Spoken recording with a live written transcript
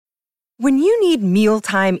When you need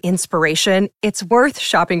mealtime inspiration, it's worth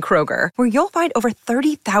shopping Kroger, where you'll find over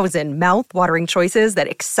 30,000 mouth-watering choices that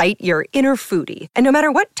excite your inner foodie. And no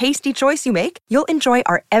matter what tasty choice you make, you'll enjoy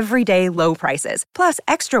our everyday low prices, plus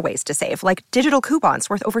extra ways to save, like digital coupons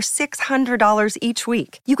worth over $600 each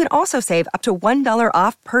week. You can also save up to $1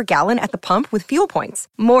 off per gallon at the pump with fuel points.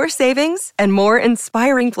 More savings and more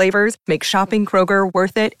inspiring flavors make shopping Kroger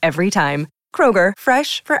worth it every time. Kroger,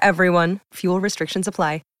 fresh for everyone. Fuel restrictions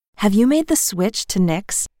apply. Have you made the switch to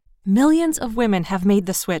Knix? Millions of women have made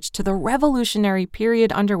the switch to the revolutionary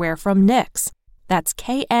period underwear from Knix. That's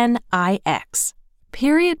Knix.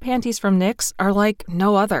 Period panties from Knix are like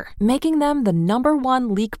no other, making them the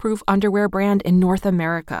 #1 leak-proof underwear brand in North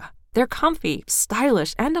America. They're comfy,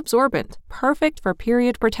 stylish, and absorbent, perfect for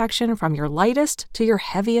period protection from your lightest to your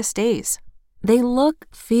heaviest days. They look,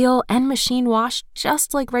 feel, and machine wash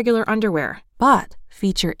just like regular underwear, but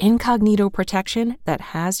feature incognito protection that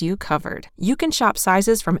has you covered. You can shop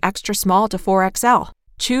sizes from extra small to 4XL.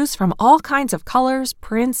 Choose from all kinds of colors,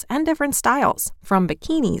 prints, and different styles, from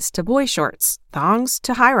bikinis to boy shorts, thongs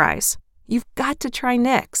to high-rise. You've got to try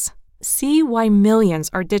Knix. See why millions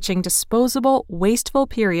are ditching disposable, wasteful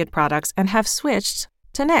period products and have switched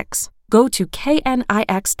to Knix. Go to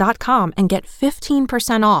knix.com and get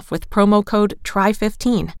 15% off with promo code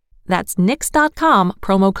TRY15. That's knix.com,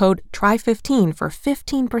 promo code TRY15 for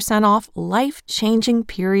 15% off life-changing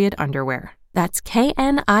period underwear. That's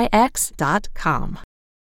knix.com.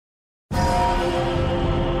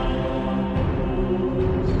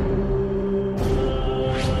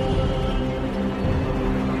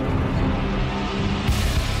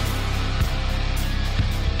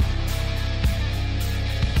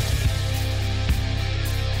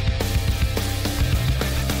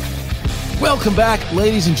 Welcome back,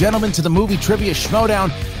 ladies and gentlemen, to the Movie Trivia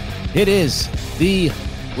Schmodown. It is the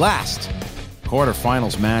last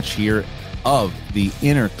quarterfinals match here of the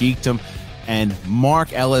Inner Geekdom. And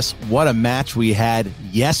Mark Ellis, what a match we had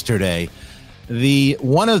yesterday.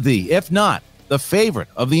 One of the, if not the favorite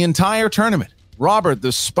of the entire tournament, Robert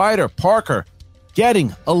the Spider Parker,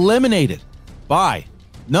 getting eliminated by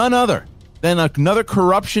none other than another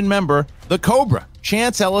corruption member, the Cobra,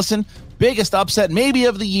 Chance Ellison. Biggest upset maybe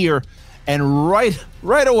of the year. And right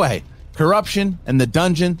away, corruption and the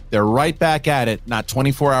dungeon, they're right back at it, not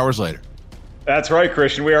 24 hours later. That's right,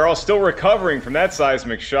 Christian. We are all still recovering from that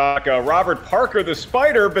seismic shock. Robert Parker, the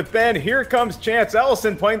Spider, but then here comes Chance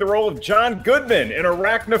Ellison playing the role of John Goodman in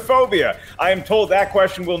Arachnophobia. I am told that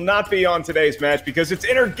question will not be on today's match because it's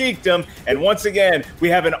Inner Geekdom, and once again, we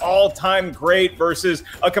have an all-time great versus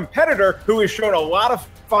a competitor who has shown a lot of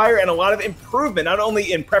fire and a lot of improvement, not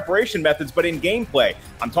only in preparation methods, but in gameplay.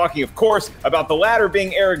 I'm talking, of course, about the latter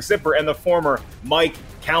being Eric Zipper and the former Mike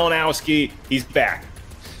Kalinowski. He's back.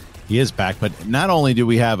 He is back, but not only do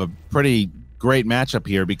we have a pretty great matchup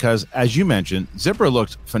here, because, as you mentioned, Zipper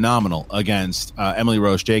looked phenomenal against Emily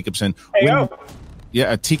Rose Jacobson. A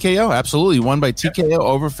TKO, absolutely. Won by TKO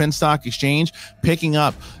over Finstock Exchange, picking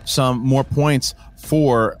up some more points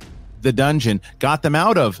for the dungeon, got them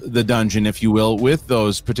out of the dungeon, if you will, with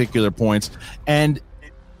those particular points. And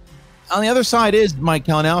on the other side is Mike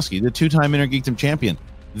Kalinowski, the two-time Inner Geekdom champion.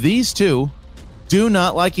 These two do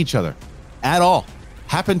not like each other at all,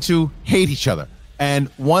 happen to hate each other. And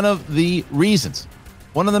one of the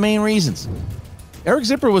main reasons, Eric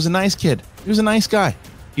Zipper was a nice kid. He was a nice guy.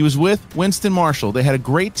 He was with Winston Marshall. They had a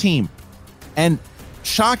great team. And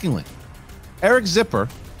shockingly, Eric Zipper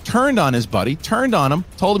turned on his buddy, turned on him,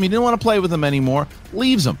 told him he didn't want to play with him anymore,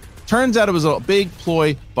 leaves him. Turns out it was a big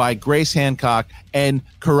ploy by Grace Hancock and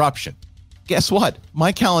corruption. Guess what?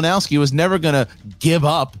 Mike Kalinowski was never going to give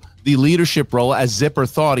up the leadership role as Zipper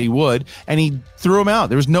thought he would, and he threw him out.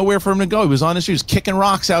 There was nowhere for him to go. He was on his shoes, kicking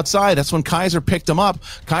rocks outside. That's when Kaiser picked him up.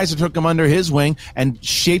 Kaiser took him under his wing and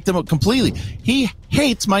shaped him up completely. He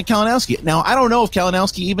hates Mike Kalinowski. Now, I don't know if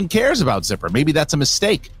Kalinowski even cares about Zipper. Maybe that's a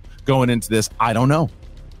mistake going into this. I don't know.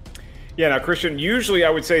 Yeah, now, Christian, usually I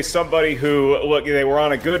would say somebody who, look, they were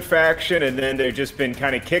on a good faction and then they've just been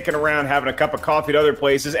kind of kicking around, having a cup of coffee at other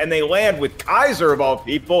places, and they land with Kaiser, of all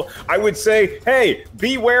people. I would say, hey,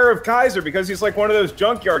 beware of Kaiser, because he's like one of those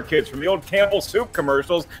junkyard kids from the old Campbell Soup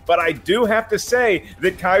commercials. But I do have to say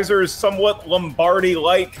that Kaiser's somewhat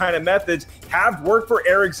Lombardi-light kind of methods have worked for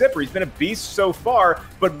Eric Zipper. He's been a beast so far,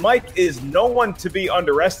 but Mike is no one to be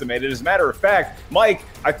underestimated. As a matter of fact, Mike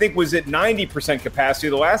I think was at 90% capacity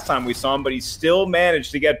the last time we saw him, but he still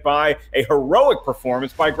managed to get by a heroic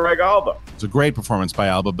performance by Greg Alba. It's a great performance by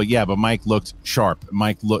Alba, but Mike looked sharp.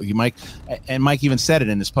 Mike even said it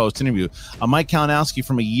in his post interview. Mike Kalinowski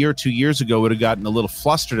from 2 years ago would have gotten a little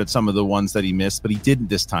flustered at some of the ones that he missed, but he didn't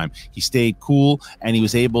this time. He stayed cool and he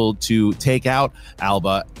was able to take out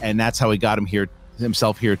Alba, and that's how he got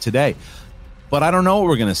himself here today. But I don't know what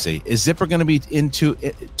we're going to see. Is Zipper going to be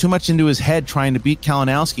too much into his head trying to beat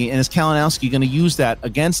Kalinowski? And is Kalinowski going to use that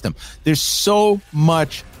against him? There's so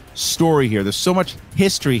much story here. There's so much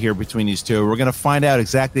history here between these two. We're going to find out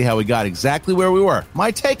exactly how we got exactly where we were.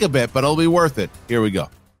 Might take a bit, but it'll be worth it. Here we go.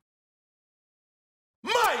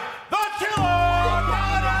 Mike the Killer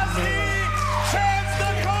Kalinowski, Chance the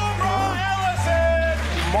Cobra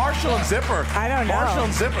Ellison. Marshall and Zipper. I don't know. Marshall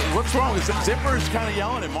and Zipper. What's wrong? Zipper's kind of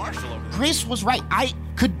yelling at Marshall over there. Grace was right. I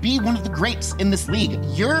could be one of the greats in this league.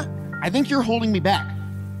 I think you're holding me back.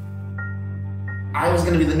 I was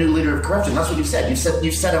going to be the new leader of corruption. That's what you said.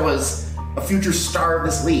 You said I was a future star of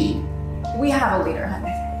this league. We have a leader,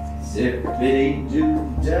 honey.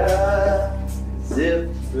 Zippity-doo-dah,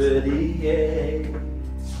 zippity-yay.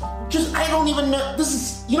 I don't even know. This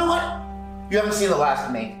is, you know what? You haven't seen the last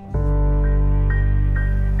of me.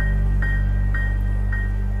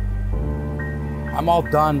 I'm all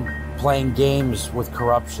done playing games with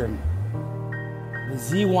corruption. The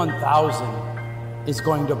Z1000 is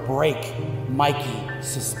going to break Mikey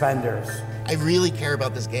suspenders. I really care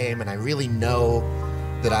about this game, and I really know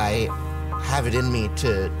that I have it in me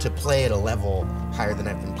to play at a level higher than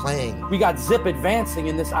I've been playing. We got Zip advancing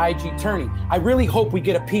in this IG tourney. I really hope we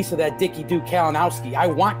get a piece of that Dickie-Doo Kalinowski. I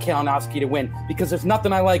want Kalinowski to win because there's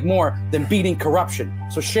nothing I like more than beating corruption.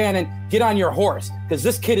 So Shannon, get on your horse because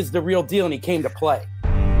this kid is the real deal and he came to play.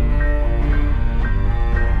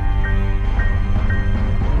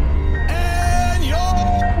 And your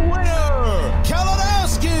winner,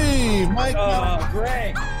 Kalinowski! Mike.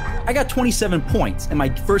 Greg. I got 27 points in my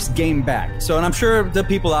first game back. So, and I'm sure the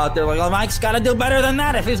people out there are like, oh, Mike's got to do better than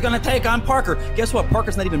that if he's going to take on Parker. Guess what?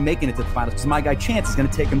 Parker's not even making it to the finals because my guy Chance is going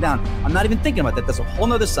to take him down. I'm not even thinking about that. That's a whole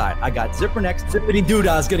nother side. I got Zipper next. Zippity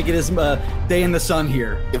Doodah is going to get his day in the sun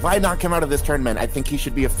here. If I knock him out of this tournament, I think he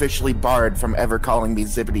should be officially barred from ever calling me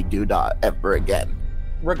Zippity Doodah ever again.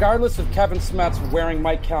 Regardless of Kevin Smets wearing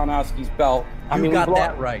Mike Kalinowski's belt, You got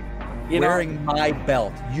that right. Wearing my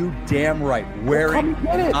belt. You damn right. Wearing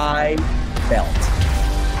my belt.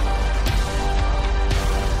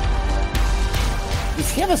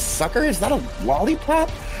 Does he have a sucker? Is that a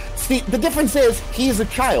lollipop? See, the difference is he is a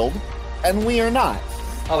child, and we are not.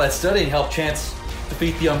 All that studying helped Chance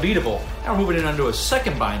defeat the unbeatable. Now we're moving it onto a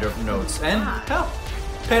second binder of notes, and hell,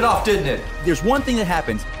 paid off, didn't it? There's one thing that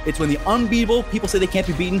happens. It's when the unbeatable people say they can't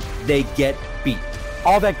be beaten, they get beat.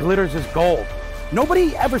 All that glitters is gold.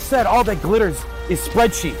 Nobody ever said all that glitters is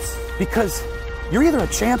spreadsheets because you're either a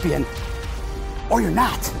champion or you're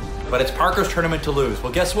not. But it's Parker's tournament to lose.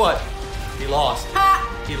 Well, guess what? He lost.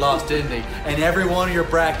 He lost, didn't he? And every one of your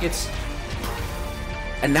brackets.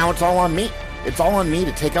 And now it's all on me. It's all on me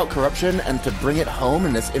to take out corruption and to bring it home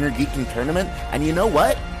in this Inner Geeking tournament. And you know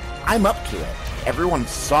what? I'm up to it. Everyone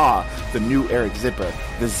saw the new Eric Zipper,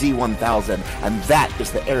 the Z1000, and that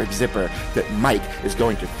is the Eric Zipper that Mike is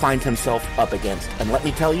going to find himself up against. And let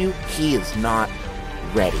me tell you, he is not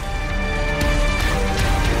ready.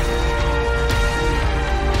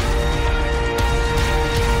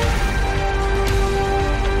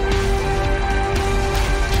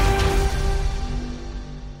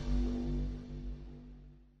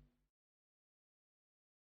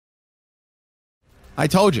 I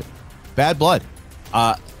told you. Bad blood.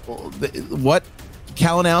 What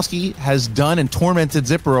Kalinowski has done and tormented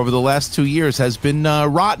Zipper over the last 2 years has been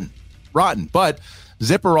rotten. But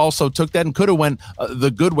Zipper also took that and could have went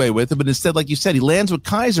the good way with it. But instead, like you said, he lands with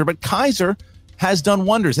Kaiser. But Kaiser has done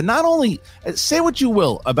wonders. And not only, say what you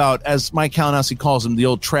will about, as Mike Kalinowski calls him, the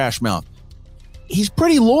old trash mouth. He's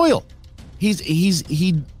pretty loyal. He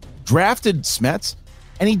drafted Smets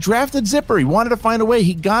and he drafted Zipper. He wanted to find a way.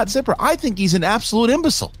 He got Zipper. I think he's an absolute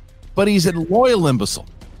imbecile. But he's a loyal imbecile.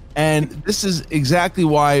 And this is exactly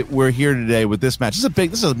why we're here today with this match.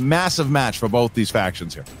 This is a massive match for both these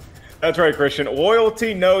factions here. That's right, Christian.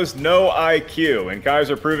 Loyalty knows no IQ, and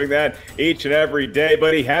Kaiser proving that each and every day.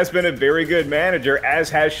 But he has been a very good manager, as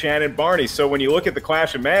has Shannon Barney. So when you look at the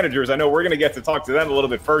clash of managers, I know we're going to get to talk to them a little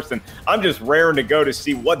bit first, and I'm just raring to go to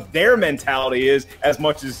see what their mentality is as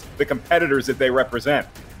much as the competitors that they represent.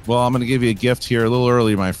 Well, I'm going to give you a gift here a little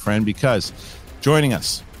early, my friend, because joining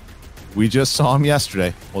us, we just saw him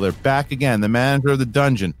yesterday. Well, they're back again, the manager of the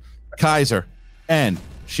dungeon, Kaiser, and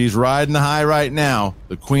she's riding the high right now,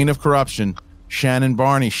 the queen of corruption, Shannon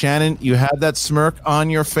Barney. Shannon, you had that smirk on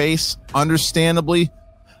your face, understandably.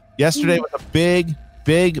 Yesterday was a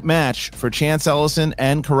big match for Chance Ellison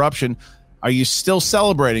and Corruption. Are you still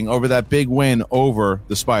celebrating over that big win over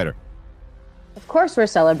the Spider? Of course we're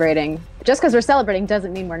celebrating. Just because we're celebrating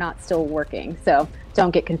doesn't mean we're not still working. So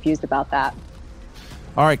don't get confused about that.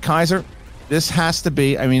 All right, Kaiser, this has to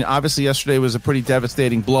be, I mean, obviously yesterday was a pretty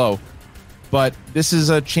devastating blow, but this is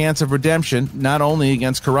a chance of redemption, not only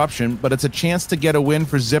against Corruption, but it's a chance to get a win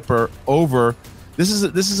for Zipper over. This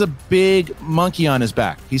is a big monkey on his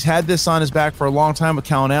back. He's had this on his back for a long time with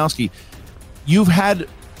Kalinowski. You've had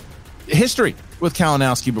history with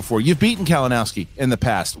Kalinowski before. You've beaten Kalinowski in the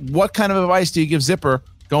past. What kind of advice do you give Zipper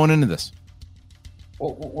going into this?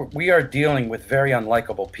 Well, we are dealing with very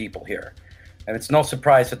unlikable people here. And it's no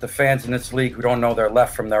surprise that the fans in this league who don't know their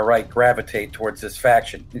left from their right gravitate towards this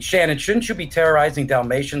faction. And Shannon, shouldn't you be terrorizing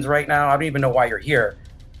Dalmatians right now? I don't even know why you're here.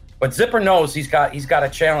 But Zipper knows he's got a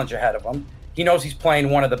challenge ahead of him. He knows he's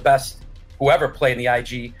playing one of the best who ever played in the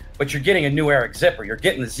IG, but you're getting a new Eric Zipper. You're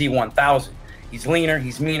getting the Z1000. He's leaner,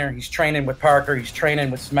 he's meaner, he's training with Parker, he's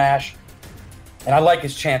training with Smash. And I like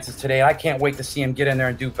his chances today. I can't wait to see him get in there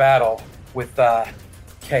and do battle with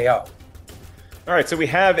KO. All right, so we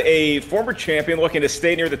have a former champion looking to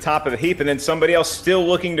stay near the top of the heap, and then somebody else still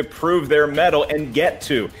looking to prove their mettle and get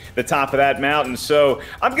to the top of that mountain. So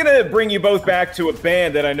I'm going to bring you both back to a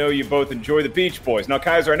band that I know you both enjoy, the Beach Boys. Now,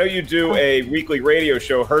 Kaiser, I know you do a weekly radio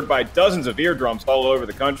show heard by dozens of eardrums all over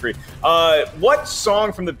the country. What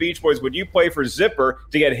song from the Beach Boys would you play for Zipper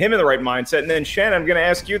to get him in the right mindset? And then, Shannon, I'm going to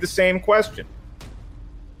ask you the same question.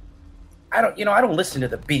 I don't listen to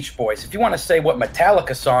the Beach Boys. If you want to say what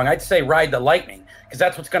Metallica song, I'd say Ride the Lightning, because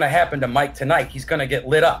that's what's going to happen to Mike tonight. He's going to get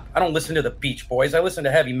lit up. I don't listen to the Beach Boys. I listen to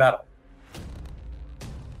heavy metal.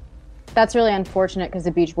 That's really unfortunate because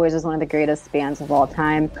the Beach Boys is one of the greatest bands of all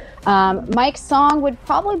time. Mike's song would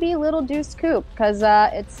probably be Little Deuce Coupe because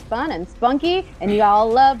it's fun and spunky, and you all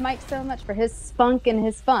love Mike so much for his spunk and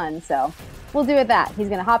his fun. So we'll do it that. He's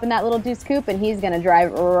going to hop in that Little Deuce Coupe, and he's going to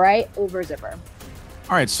drive right over Zipper.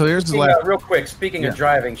 All right, so here's the last. Real quick, speaking of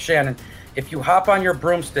driving, Shannon, if you hop on your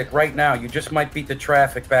broomstick right now, you just might beat the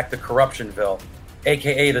traffic back to Corruptionville,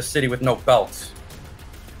 a.k.a. the city with no belts.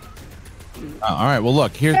 All right, well,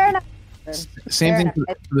 look, here. Same thing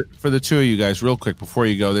for the two of you guys, real quick, before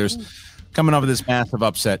you go. There's coming up with this massive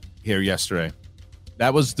upset here yesterday.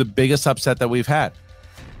 That was the biggest upset that we've had.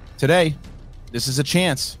 Today, this is a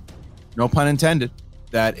chance, no pun intended,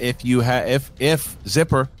 that if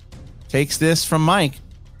Zipper takes this from Mike,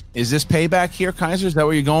 is this payback here, Kaiser? Is that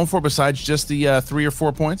what you're going for besides just the 3 or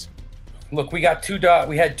 4 points? Look, we had two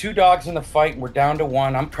dogs in the fight, and we're down to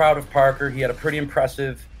one. I'm proud of Parker. He had a pretty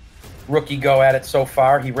impressive rookie go at it so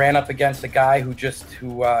far. He ran up against a guy who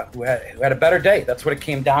had a better day. That's what it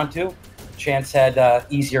came down to. Chance had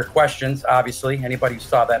easier questions, obviously. Anybody who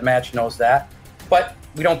saw that match knows that. But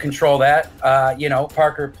we don't control that.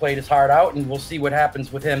 Parker played his heart out, and we'll see what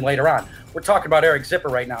happens with him later on. We're talking about Eric Zipper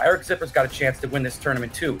right now. Eric Zipper's got a chance to win this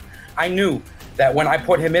tournament too. I knew that when I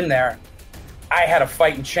put him in there, I had a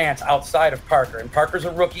fighting chance outside of Parker. And Parker's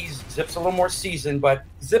a rookie. Zip's a little more seasoned, but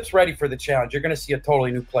Zip's ready for the challenge. You're going to see a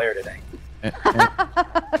totally new player today.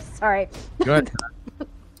 Sorry. Go ahead.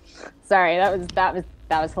 Sorry, that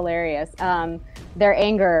was hilarious. Their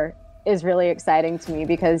anger is really exciting to me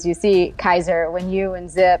because you see, Kaiser, when you and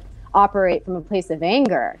Zip operate from a place of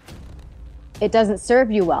anger, it doesn't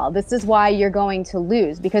serve you well. This is why you're going to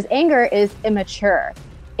lose, because anger is immature.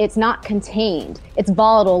 It's not contained. It's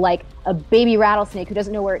volatile, like a baby rattlesnake who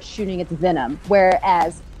doesn't know where it's shooting its venom.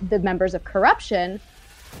 Whereas the members of Corruption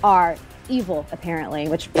are evil, apparently,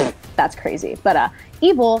 which that's crazy. But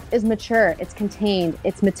evil is mature. It's contained.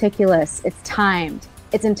 It's meticulous. It's timed.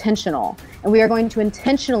 It's intentional. And we are going to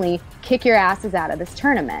intentionally kick your asses out of this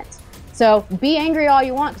tournament. So be angry all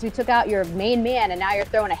you want because we took out your main man and now you're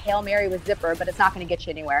throwing a Hail Mary with Zipper, but it's not going to get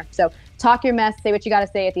you anywhere. So talk your mess, say what you got to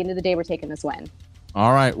say. At the end of the day, we're taking this win.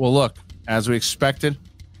 All right. Well, look, as we expected,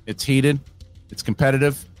 it's heated, it's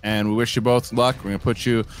competitive, and we wish you both luck. We're going to put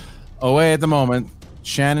you away at the moment.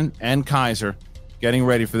 Shannon and Kaiser getting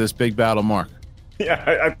ready for this big battle, Mark.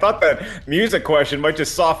 Yeah, I thought that music question might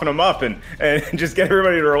just soften them up and just get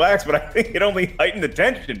everybody to relax, but I think it only heightened the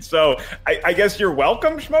tension. So I guess you're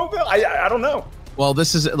welcome, Schmoville? I don't know. Well,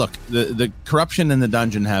 this is, look, the Corruption and the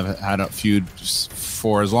Dungeon have had a feud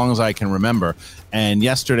for as long as I can remember, and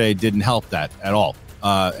yesterday didn't help that at all.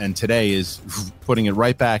 And today is putting it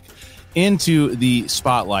right back into the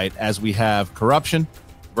spotlight as we have Corruption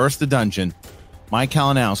versus the Dungeon, Mike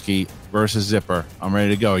Kalinowski versus Zipper. I'm ready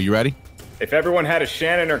to go. You ready? If everyone had a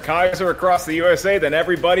Shannon or Kaiser across the USA, then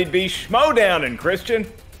everybody'd be Schmodown and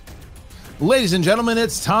Christian. Ladies and gentlemen,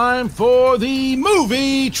 it's time for the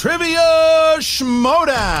Movie Trivia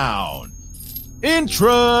Schmodown.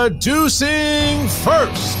 Introducing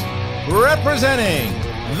first, representing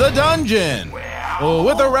the Dungeon,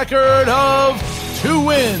 with a record of 2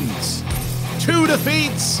 wins, 2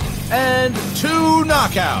 defeats, and 2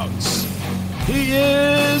 knockouts. He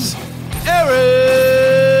is Eric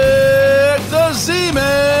the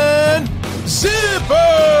Z-Man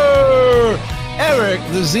Zipper! Eric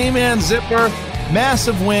the Z-Man Zipper,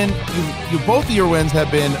 massive win. You both of your wins have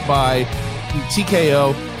been by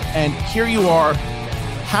TKO, and here you are.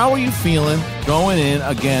 How are you feeling going in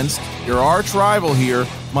against your arch rival here,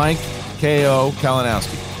 Mike KO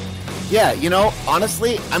Kalinowski? Yeah,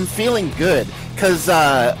 honestly, I'm feeling good because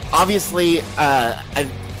obviously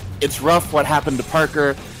it's rough what happened to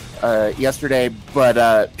Parker yesterday,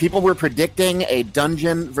 but people were predicting a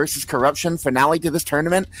Dungeon versus Corruption finale to this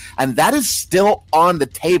tournament, and that is still on the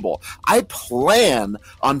table. I plan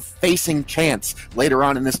on facing Chance later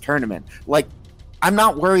on in this tournament. I'm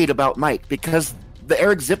not worried about Mike because the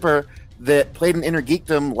Eric Zipper that played in Inner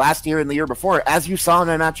Geekdom last year and the year before, as you saw in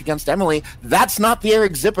my match against Emily, that's not the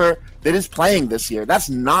Eric Zipper that is playing this year.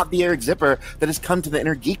 That's not the Eric Zipper that has come to the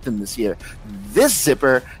Inner Geekdom this year. This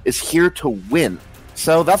Zipper is here to win.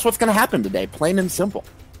 So that's what's going to happen today, plain and simple.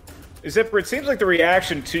 Zipper, it seems like the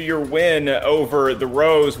reaction to your win over the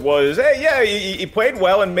Rose was, hey, yeah, you played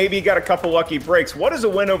well and maybe you got a couple lucky breaks. What is a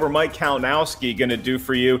win over Mike Kalinowski going to do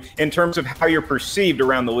for you in terms of how you're perceived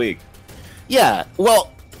around the league? Yeah,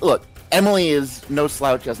 well, look, Emily is no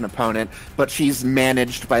slouch as an opponent, but she's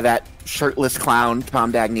managed by that shirtless clown,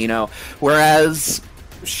 Tom Dagnino, whereas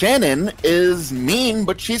Shannon is mean,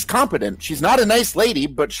 but she's competent. She's not a nice lady,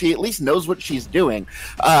 but she at least knows what she's doing.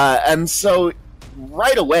 And so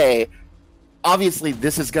right away, obviously,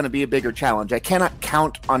 this is going to be a bigger challenge. I cannot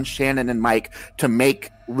count on Shannon and Mike to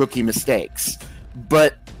make rookie mistakes,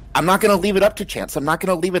 but I'm not going to leave it up to chance. I'm not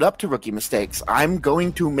going to leave it up to rookie mistakes. I'm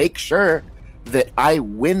going to make sure that I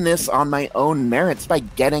win this on my own merits by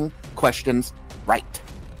getting questions right.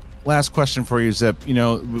 Last question for you, Zip.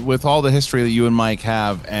 With all the history that you and Mike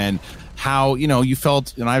have and how, you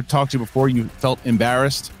felt, and I've talked to you before, you felt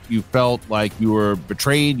embarrassed. You felt like you were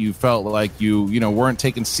betrayed. You felt like you weren't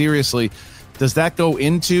taken seriously. Does that go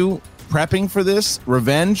into prepping for this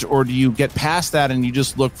revenge, or do you get past that and you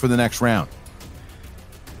just look for the next round?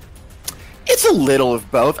 It's a little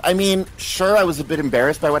of both. I mean, sure, I was a bit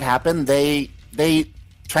embarrassed by what happened. They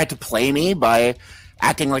tried to play me by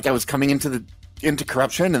acting like I was coming into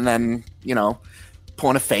Corruption and then,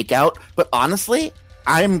 pulling a fake out. But honestly,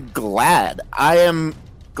 I'm glad. I am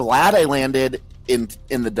glad I landed in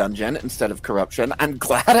the Dungeon instead of Corruption. I'm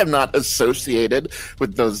glad I'm not associated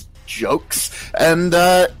with those jokes. And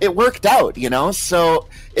it worked out, So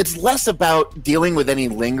it's less about dealing with any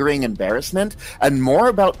lingering embarrassment and more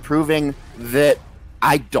about proving that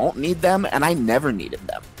I don't need them and I never needed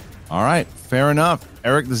them. All right, fair enough.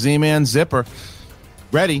 Eric the Z-Man Zipper.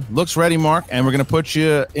 Ready, looks ready, Mark, and we're going to put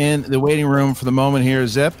you in the waiting room for the moment here,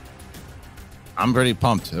 Zip. I'm pretty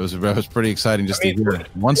pumped. It was pretty exciting just to hear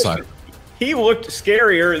one side. He looked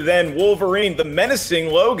scarier than Wolverine, the menacing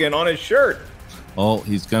Logan, on his shirt. Well,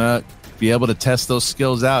 he's going to be able to test those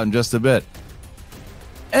skills out in just a bit.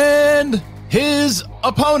 And his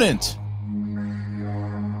opponent,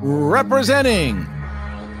 representing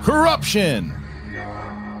Corruption,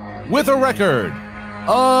 with a record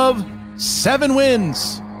of 7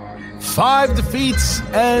 wins, 5 defeats,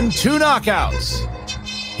 and 2 knockouts.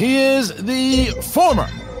 He is the former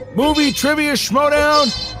Movie Trivia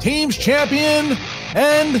Schmodown Teams Champion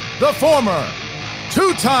and the former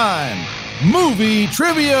 2-time Movie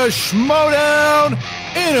Trivia Schmodown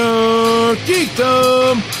Inner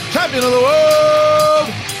Geekdom Champion of the World,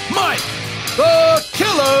 Mike the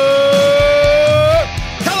Killer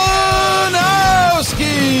Kalinowski.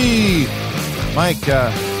 Mike,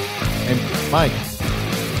 Mike.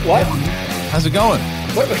 What? How's it going?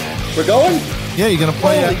 What? We're going? Yeah, you're gonna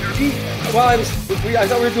play. Well, I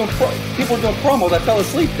thought we were doing. People were doing promos. I fell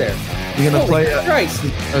asleep there. You're gonna play. Christ!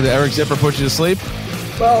 Or the Eric Zipper put you to sleep?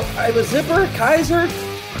 Well, I was Zipper, Kaiser.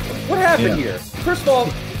 What happened here? First of all,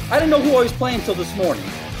 I didn't know who I was playing until this morning.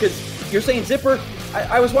 Because you're saying Zipper.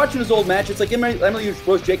 I was watching his old match. It's like Emily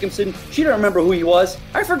Rose Jacobson. She didn't remember who he was.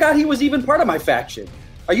 I forgot he was even part of my faction.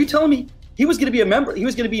 Are you telling me he was going to be a member? He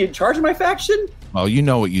was going to be in charge of my faction? Well, you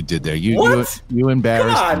know what you did there. You embarrassed.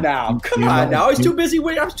 Come on now. Come on now. I was too busy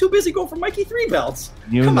going for Mikey 3 belts.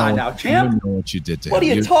 Come on now, champ. You know what you did to him. What are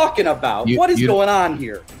you talking about? What is going on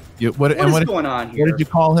here? What is going on here? What did you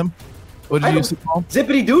call him? What did you used to call him?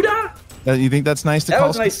 Zippity Doodah? You think that's nice to That call?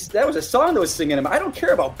 was nice. That was a song that was singing him. I don't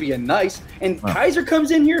care about being nice. And Kaiser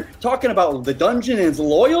comes in here talking about the dungeon and is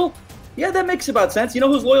loyal. Yeah, that makes about sense. You know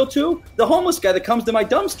who's loyal too? The homeless guy that comes to my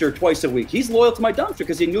dumpster twice a week. He's loyal to my dumpster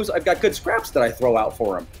because he knows I've got good scraps that I throw out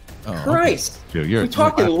for him. Christ. Okay. We're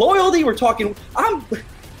talking loyalty. We're talking.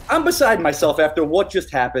 I'm beside myself after what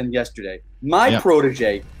just happened yesterday. My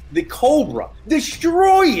protege, the Cobra,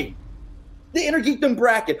 destroying the Intergeekdom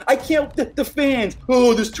bracket. I can't. The fans.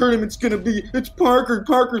 Oh, this tournament's gonna be. It's Parker's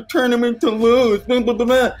tournament to lose. Blah, blah, blah,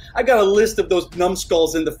 blah. I got a list of those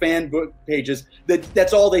numbskulls in the fan book pages.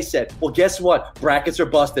 That's all they said. Well, guess what? Brackets are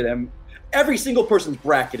busted, and every single person's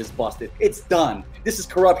bracket is busted. It's done. This is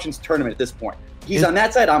corruption's tournament at this point. He's on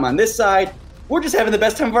that side. I'm on this side. We're just having the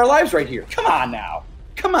best time of our lives right here. Come on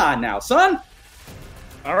now, son.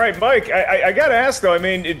 All right, Mike. I got to ask though. I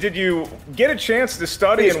mean, did you get a chance to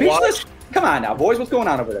study and watch? Come on now, boys. What's going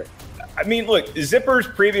on over there? I mean, look, Zipper's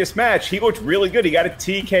previous match, he looked really good. He got a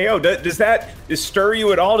TKO. Does that stir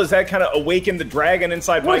you at all? Does that kind of awaken the dragon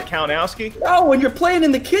inside Mike Kalinowski? Oh, when you're playing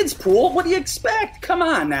in the kids' pool, what do you expect? Come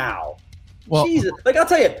on now. Well, Jesus. Like, I'll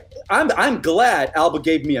tell you, I'm glad Alba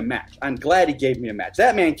gave me a match. I'm glad he gave me a match.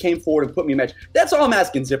 That man came forward and put me a match. That's all I'm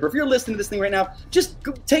asking, Zipper. If you're listening to this thing right now, just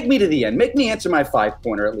take me to the end. Make me answer my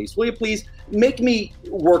 5-pointer at least. Will you please make me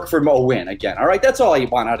work for a win again? All right? That's all I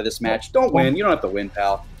want out of this match. Don't win. You don't have to win,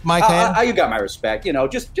 pal. Mike, you got my respect. You know,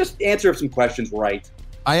 just answer some questions right.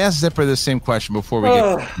 I asked Zipper the same question before we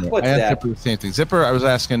get what's I asked that? Zipper the same thing. Zipper, I was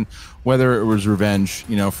asking whether it was revenge,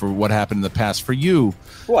 for what happened in the past. For you,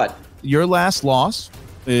 what? Your last loss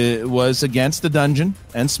was against the Dungeon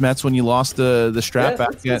and Smets when you lost the strap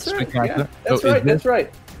back at Spectacular. That's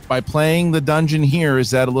right. By playing the Dungeon here, is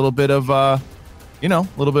that a little bit of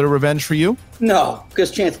revenge for you? No, because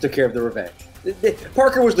Chance took care of the revenge.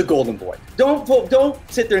 Parker was the golden boy. Don't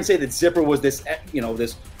sit there and say that Zipper was this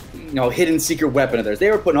hidden secret weapon of theirs. They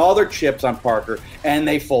were putting all their chips on Parker, and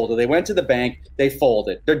they folded. They went to the bank. They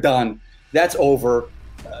folded. They're done. That's over.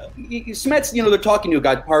 Smets, they're talking to a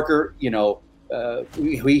guy, Parker, he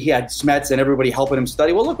had Smets and everybody helping him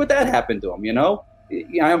study. Well, look what that happened to him,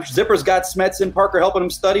 Zipper's got Smets and Parker helping him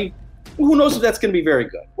study. Who knows if that's going to be very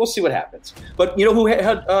good? We'll see what happens. But you know who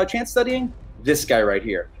had Chance studying? This guy right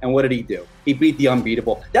here. And what did he do? He beat the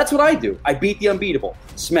unbeatable. That's what I do. I beat the unbeatable.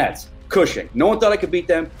 Smets, Cushing. No one thought I could beat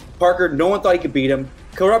them. Parker, no one thought he could beat him.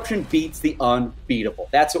 Corruption beats the unbeatable.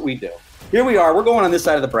 That's what we do. Here we are. We're going on this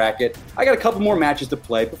side of the bracket. I got a couple more matches to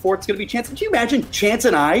play before it's going to be Chance. Can you imagine Chance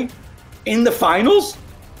and I in the finals?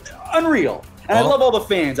 Unreal. And I love all the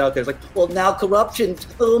fans out there. It's like, well, now Corruption's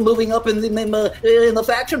moving up in the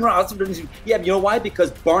faction roster. Yeah, you know why?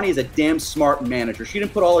 Because Barney is a damn smart manager. She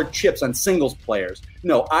didn't put all her chips on singles players.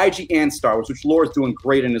 No, IG and Star Wars, which Laura's doing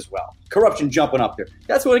great in as well. Corruption jumping up there.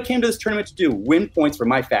 That's what it came to this tournament to do. Win points for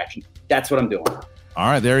my faction. That's what I'm doing. All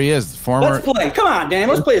right, there he is. Let's play. Come on, Dan.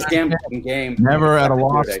 Let's play this damn game. Never at a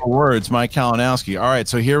loss for words, Mike Kalinowski. All right,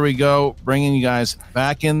 so here we go, bringing you guys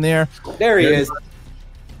back in there. There he is.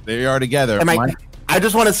 There you are together. And Mike, I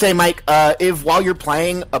just want to say, Mike, if while you're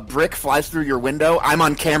playing a brick flies through your window, I'm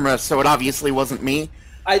on camera, so it obviously wasn't me.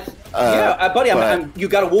 Buddy, you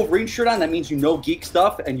got a Wolverine shirt on. That means you know geek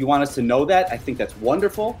stuff, and you want us to know that. I think that's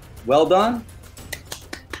wonderful. Well done.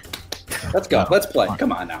 Let's go. Let's play.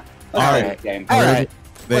 Come on now. All right. Game. All right.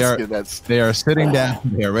 They are sitting down.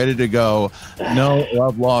 They are ready to go. No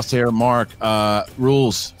love lost here. Mark,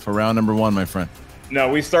 rules for round number 1, my friend. No,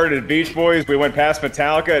 we started at Beach Boys. We went past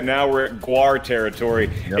Metallica, and now we're at Guar territory.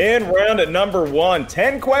 Yep. In round at number 1,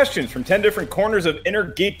 10 questions from 10 different corners of Inner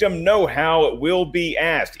Geekdom know-how will be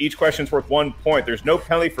asked. Each question's worth 1 point. There's no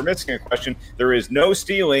penalty for missing a question. There is no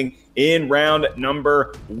stealing in round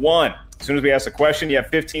number 1. As soon as we ask a question, you have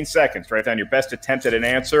 15 seconds to write down your best attempt at an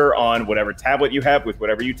answer on whatever tablet you have with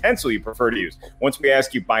whatever utensil you prefer to use. Once we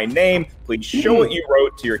ask you by name, please show what you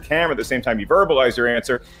wrote to your camera at the same time you verbalize your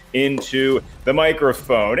answer into the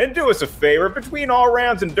microphone. And do us a favor, between all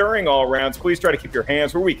rounds and during all rounds, please try to keep your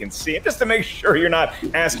hands where we can see it, just to make sure you're not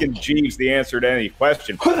asking Jeeves the answer to any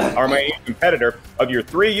question. Our main competitor of your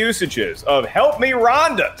 3 usages of Help Me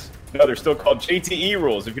Rhondas. No, they're still called JTE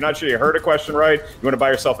rules. If you're not sure you heard a question right, you want to buy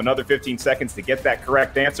yourself another 15 seconds to get that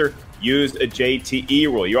correct answer, use a JTE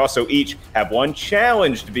rule. You also each have 1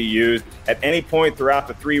 challenge to be used at any point throughout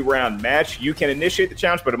the 3-round match. You can initiate the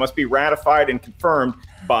challenge, but it must be ratified and confirmed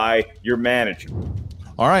by your manager.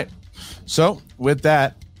 All right. So with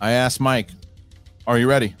that, I asked Mike, are you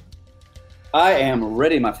ready? I am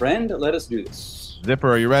ready, my friend. Let us do this.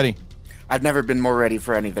 Zipper, are you ready? I've never been more ready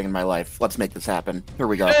for anything in my life. Let's make this happen. Here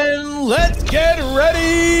we go. And let's get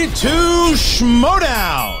ready to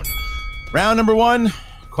Schmodown. Round number 1,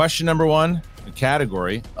 question number 1. a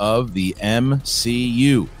category of the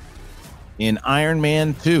MCU. In Iron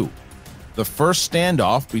Man 2, the first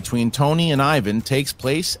standoff between Tony and Ivan takes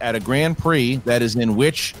place at a Grand Prix that is in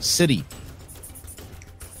which city?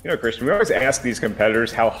 You know, Christian, we always ask these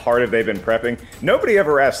competitors how hard have they been prepping. Nobody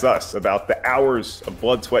ever asks us about the hours of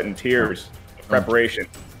blood, sweat, and tears of preparation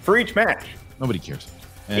for each match. Nobody cares.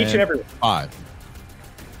 Each and every 5,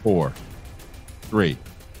 4, 3,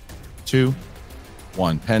 2,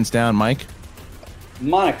 1. Pens down, Mike.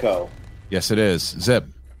 Monaco. Yes, it is. Zip.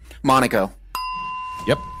 Monaco.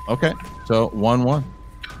 Yep. Okay. So 1-1.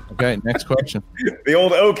 Okay. Next question. The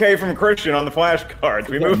old okay from Christian on the flashcards.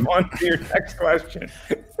 We move on to your next question.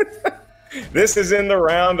 This is in the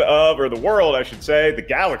round of, or the world, I should say, the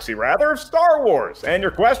galaxy rather, of Star Wars. And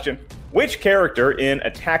your question: which character in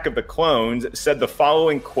Attack of the Clones said the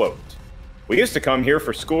following quote? "We used to come here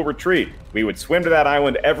for school retreat. We would swim to that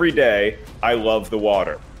island every day. I love the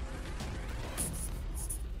water."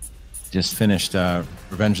 Just finished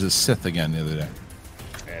Revenge of the Sith again the other day.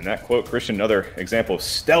 And that quote, Christian, another example of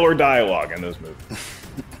stellar dialogue in those movies.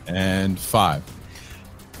 And 5,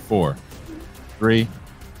 4, 3,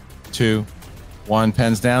 2, 1.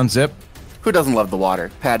 Pens down. Zip. Who doesn't love the water?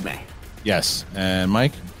 Padme. Yes. And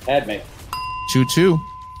Mike? Padme. 2-2.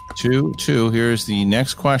 2-2. Here's the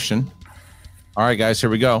next question. All right, guys, here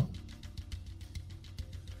we go.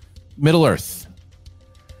 Middle-earth.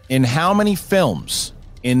 In how many films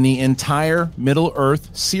in the entire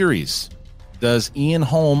Middle-earth series does Ian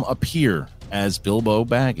Holm appear as Bilbo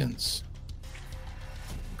Baggins?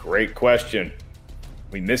 Great question.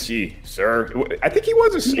 We miss ye, sir. I think he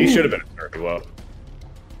was he should have been a sir. He was.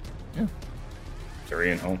 Yeah. Sir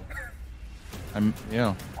Ian Holm. I'm,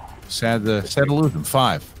 sad to lose him.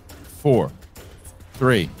 5, 4,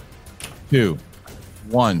 3, 2,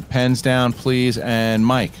 1. Pens down, please. And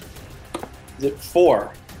Mike. Zip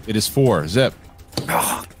 4. It is 4. Zip.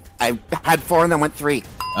 Oh, I had 4 and then went 3.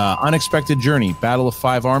 Unexpected Journey, Battle of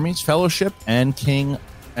Five Armies, Fellowship, and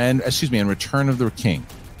Return of the King.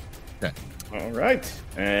 Okay. All right.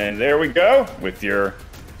 And there we go with your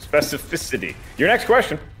specificity. Your next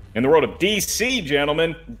question. In the world of DC,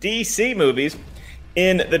 gentlemen, DC movies,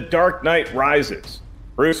 in The Dark Knight Rises,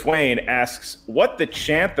 Bruce Wayne asks what the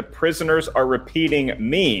chant the prisoners are repeating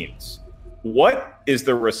means. What is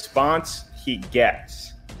the response he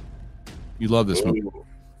gets? You love this movie.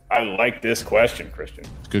 I like this question, Christian.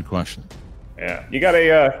 Good question. Yeah. You got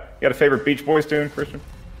a favorite Beach Boys tune, Christian?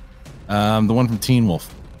 The one from Teen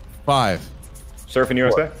Wolf. 5. Surfing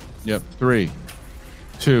USA? Yep. 3,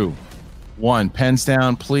 2, 1. Pens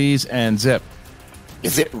down, please, and Zip.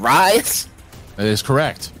 Is it Rise? That is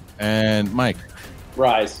correct. And Mike.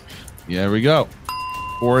 Rise. Yeah, there we go.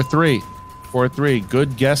 4-3. 4-3.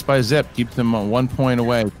 Good guess by Zip. Keeps them 1 point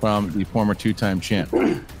away from the former 2-time champ.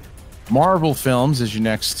 Marvel films is your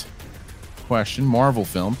next question. Marvel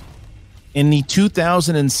film. In the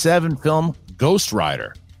 2007 film Ghost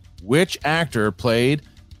Rider, which actor played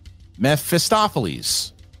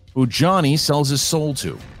Mephistopheles, who Johnny sells his soul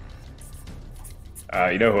to?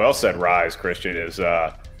 You know who else said Rise, Christian, is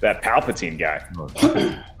that Palpatine guy.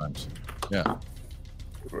 Yeah.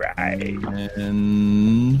 Right.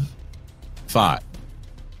 And 5,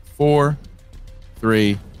 4,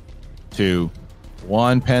 3, 2,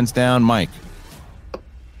 1. Pens down. Mike.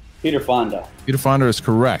 Peter Fonda. Peter Fonda is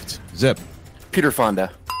correct. Zip. Peter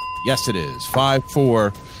Fonda. Yes, it is.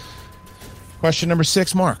 5-4. Question number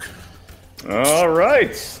 6, Mark. All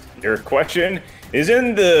right. Your question is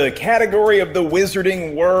in the category of the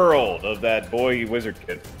wizarding world of that boy wizard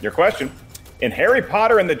kid. Your question: in Harry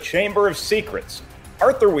Potter and the Chamber of Secrets,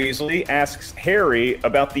 Arthur Weasley asks Harry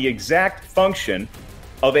about the exact function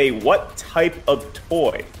of a what type of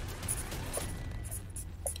toy?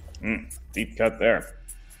 Deep cut there.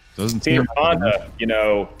 Doesn't Peter Fonda,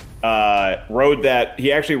 rode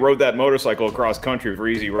that motorcycle across country for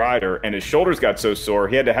Easy Rider, and his shoulders got so sore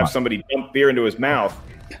he had to have somebody dump beer into his mouth.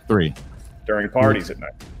 3 during parties at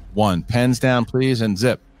night. 1. Pens down, please, and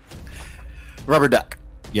Zip. Rubber duck.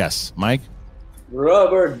 Yes. Mike?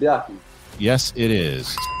 Rubber ducky. Yes, it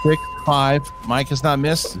is. 6-5. Mike has not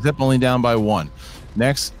missed. Zip only down by 1.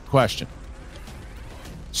 Next question.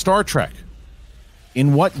 Star Trek.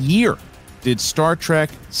 In what year did Star Trek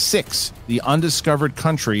 6, The Undiscovered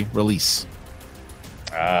Country, release?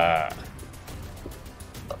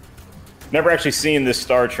 Never actually seen this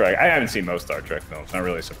Star Trek. I haven't seen most Star Trek films. Not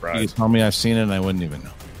really surprised. You tell me I've seen it and I wouldn't even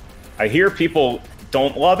know. I hear people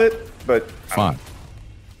don't love it, but 5,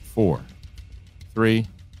 4, 3,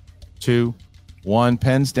 2, 1.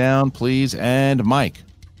 Pens down, please. And Mike.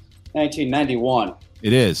 1991.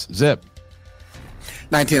 It is. Zip.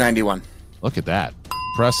 1991. Look at that.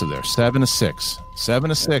 Impressive there. 7-6.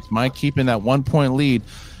 7-6. Mike keeping that 1-point lead.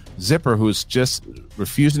 Zipper, who's just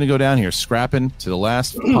refusing to go down here, scrapping to the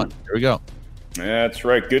last punt. Here we go. That's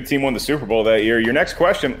right. Good team won the Super Bowl that year. Your next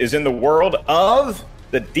question is in the world of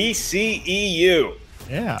the DCEU.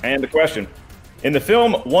 Yeah. And the question, in the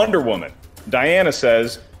film Wonder Woman, Diana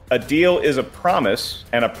says, a deal is a promise,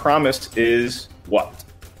 and a promise is what?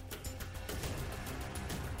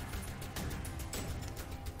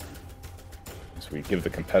 So we give the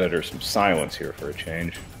competitor some silence here for a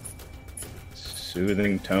change.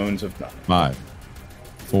 Soothing tones of nothing. 5,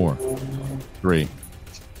 4, 3,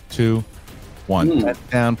 2, 1. Pens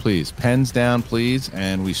down, please. Pens down, please.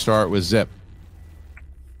 And we start with Zip.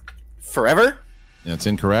 Forever? That's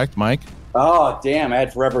incorrect. Mike? Oh, damn. I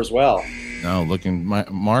had forever as well. No, looking.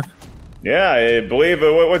 Mark? Yeah, I believe.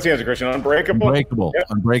 What's the answer, Christian? Unbreakable? Unbreakable. Yep.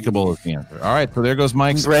 Unbreakable is the answer. All right, so there goes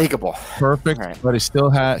Mike's. Unbreakable. Perfect, right. But he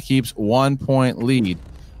still keeps 1 point lead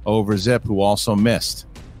over Zip, who also missed.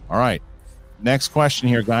 All right. Next question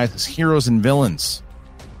here, guys, is heroes and villains.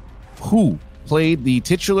 Who played the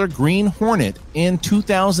titular Green Hornet in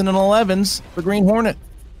 2011's The Green Hornet?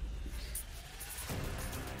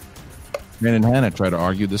 Brandon Hanna tried to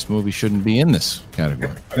argue this movie shouldn't be in this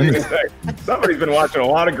category. Somebody's been watching a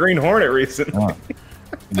lot of Green Hornet recently.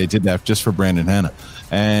 They did that just for Brandon Hanna.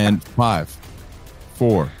 And 5,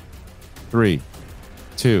 4, 3,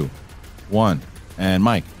 2, 1. And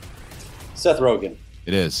Mike. Seth Rogen.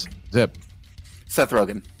 It is. Zip. Seth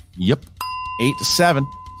Rogen. Yep. 8-7.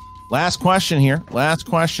 Last question here. Last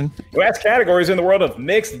question. Last category is in the world of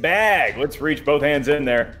mixed bag. Let's reach both hands in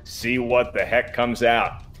there, see what the heck comes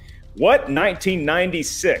out. What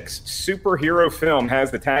 1996 superhero film has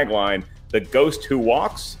the tagline, "The Ghost Who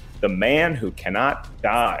Walks, the Man Who Cannot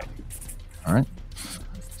Die"? All right.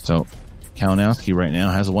 So Kalinowski right now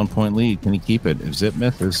has a 1 point lead. Can he keep it? If Zip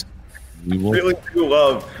misses, we will. Really do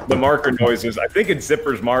love the marker noises. I think it's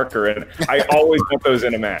Zipper's marker, and I always put those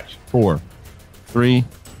in a match. 4, 3,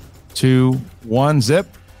 2, 1. Zip.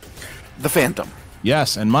 The Phantom.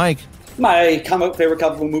 Yes, and Mike. My favorite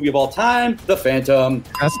comic book movie of all time, The Phantom.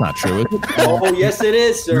 That's not true, is it? Oh, yes, it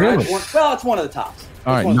is, sir. Really? It's one of the tops.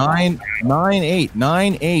 All right,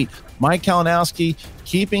 9-8. Mike Kalinowski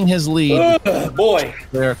keeping his lead. Boy.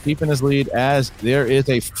 They're keeping his lead as there is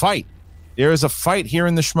a fight. There is a fight here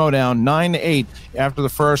in the Schmodown. 9-8 after the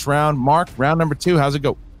first round. Mark, round number 2. How's it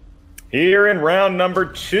go? Here in round number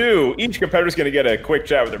 2, each competitor is going to get a quick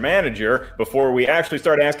chat with their manager before we actually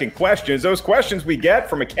start asking questions. Those questions we get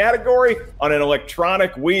from a category on an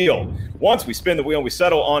electronic wheel. Once we spin the wheel, we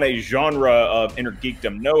settle on a genre of inner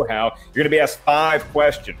geekdom know-how. You're going to be asked 5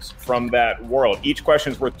 questions from that world. Each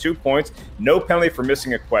question is worth 2 points. No penalty for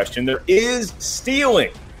missing a question. There is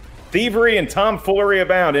stealing. Thievery and tomfoolery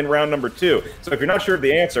abound in round number 2. So if you're not sure of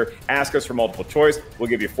the answer, ask us for multiple choice. We'll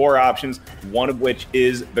give you 4 options, one of which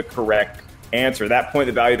is the correct answer. At that point,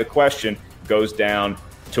 the value of the question goes down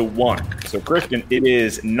to 1. So, Christian, it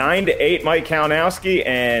is 9-8, Mike Kalinowski,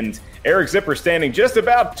 and Eric Zipper standing just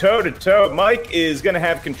about toe-to-toe. Mike is going to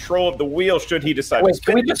have control of the wheel should he decide to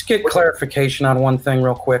spin. Can we just get clarification on one thing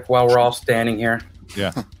real quick while we're all standing here?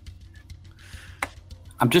 Yeah.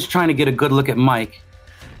 I'm just trying to get a good look at Mike.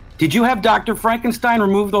 Did you have Dr. Frankenstein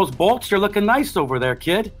remove those bolts? You're looking nice over there,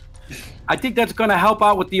 kid. I think that's going to help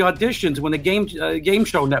out with the auditions when the game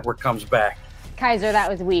show network comes back. Kaiser, that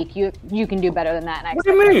was weak. You can do better than that next What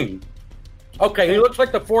do you mean? Okay, he looks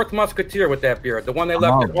like the 4th musketeer with that beard, the one they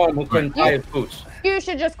left at home who couldn't tie his boots. You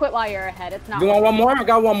should just quit while you're ahead. It's not. You want one more? I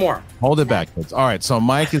got one more. Hold it back, kids. All right, so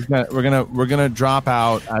Mike is we're gonna drop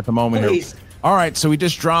out at the moment here. All right, so we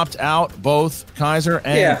just dropped out both Kaiser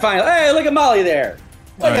and yeah, finally. Hey, look at Molly there.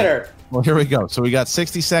 Look at her. Well, here we go. So we got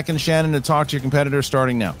 60 seconds, Shannon, to talk to your competitor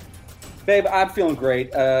starting now. Babe, I'm feeling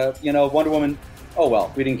great. Wonder Woman, oh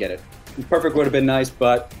well, we didn't get it. Perfect would have been nice,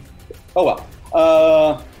 but oh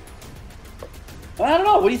well. I don't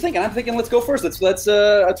know. What are you thinking? I'm thinking let's go first. Let's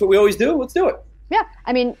that's what we always do. Let's do it. Yeah,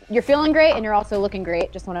 I mean, you're feeling great and you're also looking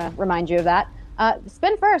great. Just want to remind you of that.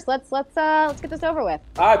 Spin first. Let's get this over with.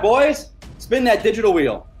 All right, boys. Spin that digital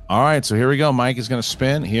wheel. All right, so here we go. Mike is going to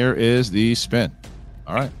spin. Here is the spin.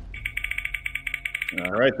 All right.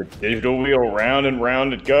 All right, the digital wheel, round and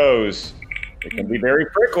round it goes. It can be very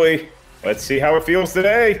prickly. Let's see how it feels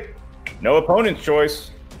today. No opponent's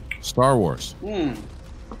choice. Star Wars.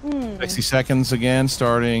 60 seconds again,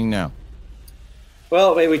 starting now.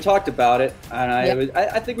 Well, we talked about it, and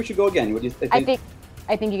I think we should go again. What do you think?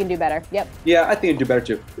 I think you can do better. Yep. Yeah, I think you can do better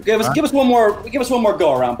too. Give us one more. Give us one more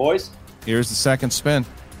go around, boys. Here's the second spin.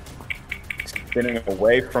 Spinning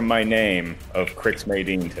away from my name of Crix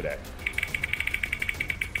Maydeen today.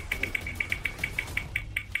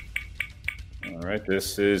 All right,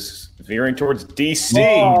 this is veering towards DC.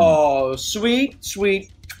 Oh, sweet.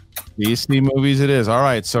 DC movies it is. All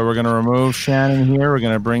right, so we're going to remove Shannon here. We're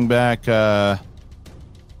going to bring back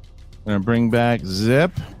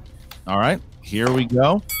Zip. All right, here we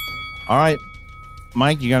go. All right,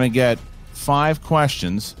 Mike, you're going to get 5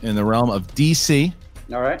 questions in the realm of DC.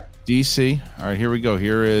 All right. DC. All right, here we go.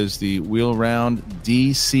 Here is the wheel round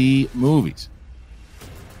DC movies.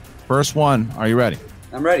 First one. Are you ready?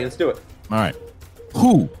 I'm ready. Let's do it. All right.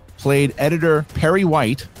 Who played editor Perry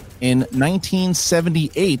White in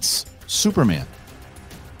 1978's Superman?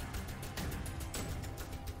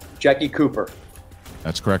 Jackie Cooper.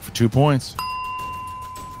 That's correct for 2 points.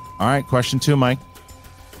 All right, question 2, Mike.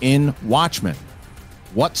 In Watchmen,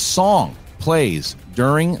 what song plays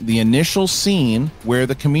during the initial scene where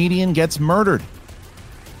the comedian gets murdered?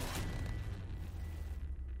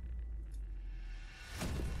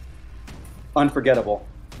 Unforgettable.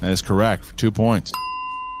 That is correct for 2 points.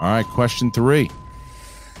 All right, question 3.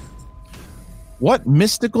 What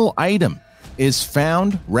mystical item is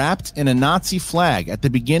found wrapped in a Nazi flag at the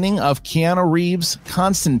beginning of Keanu Reeves'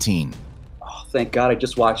 Constantine? Oh, thank God I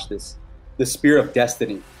just watched this. The Spear of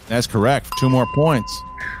Destiny. That's correct for 2 more points.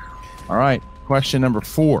 All right, question number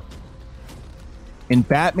 4. In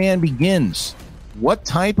Batman Begins, what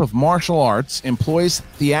type of martial arts employs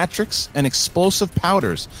theatrics and explosive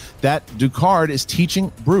powders that Ducard is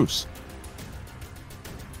teaching Bruce?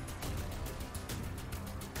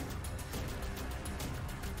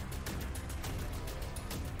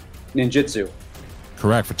 Ninjutsu.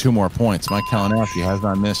 Correct for 2 more points. Mike Kalinowski has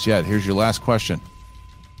not missed yet. Here's your last question.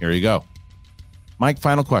 Here you go. Mike,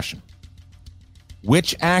 final question.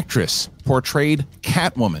 Which actress portrayed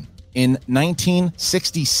Catwoman in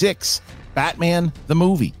 1966 Batman the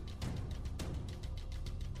movie?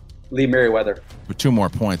 Lee Merriweather. For 2 more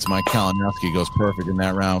points, Mike Kalinowski goes perfect in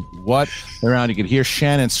that round. What the round? You could hear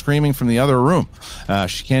Shannon screaming from the other room.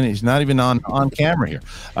 She's not even on camera here.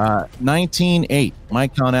 19-8.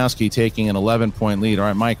 Mike Kalinowski taking an 11-point lead. All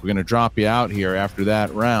right, Mike, we're going to drop you out here after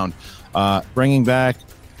that round. Bringing back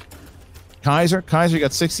Kaiser. Kaiser, you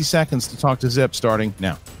got 60 seconds to talk to Zip starting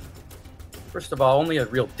now. First of all, only a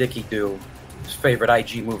real dickie do. His favorite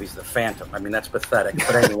IG movie is The Phantom. I mean, that's pathetic.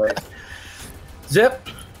 But anyways, Zip,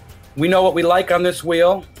 we know what we like on this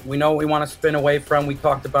wheel. We know what we want to spin away from. We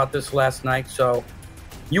talked about this last night. So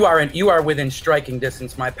you are within striking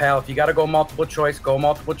distance, my pal. If you got to go multiple choice, go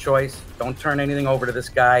multiple choice. Don't turn anything over to this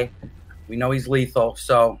guy. We know he's lethal.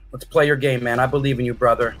 So let's play your game, man. I believe in you,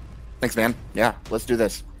 brother. Thanks, man. Yeah, let's do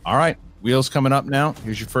this. All right. Wheels coming up now.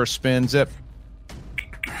 Here's your first spin, Zip.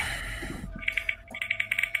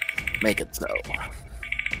 Make it so.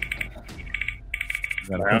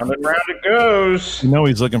 Round and round it goes. You know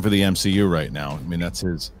he's looking for the MCU right now. I mean, that's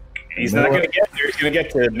his. He's not going to get there. He's going to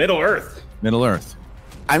get to Middle Earth. Middle Earth.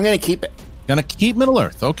 I'm going to keep it. Going to keep Middle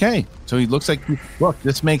Earth. Okay. So he looks like, look,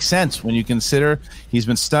 this makes sense when you consider he's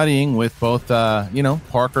been studying with both,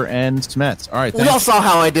 Parker and Smets. All right. We all saw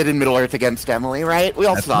how I did in Middle Earth against Emily, right? We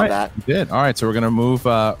all saw that. You did. All right. So we're going to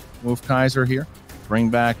move Kaiser here. Bring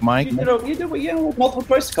back Mike. You did multiple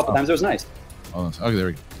choice a couple times. It was nice. Oh, okay, there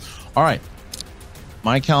we go. All right.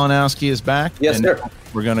 Mike Kalinowski is back. Yes, sir.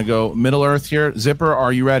 We're going to go Middle Earth here. Zipper,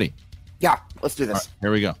 are you ready? Yeah, let's do this. Right,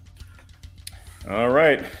 here we go. All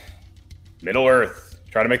right. Middle Earth.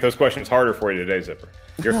 Try to make those questions harder for you today, Zipper.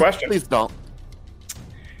 Your question. Please don't.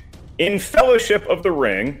 In Fellowship of the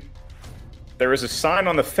Ring, there is a sign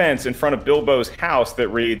on the fence in front of Bilbo's house that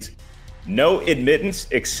reads, "No admittance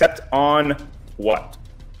except on what?"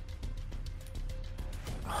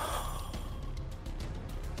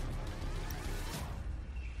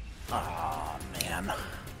 Oh, man.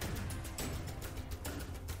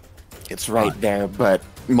 It's right there, but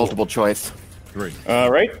multiple choice. Great. All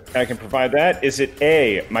right, I can provide that. Is it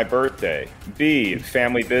A, my birthday, B,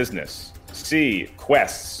 family business, C,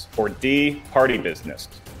 quests, or D, party business?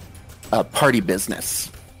 Party business.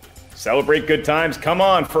 Celebrate good times. Come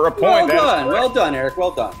on for a point. Well done, Eric.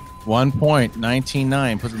 Well done. 1 point,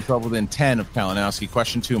 19-9. Puts himself within 10 of Kalinowski.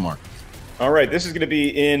 Question 2, Mark. All right, this is going to be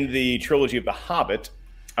in the trilogy of The Hobbit.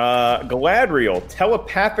 Galadriel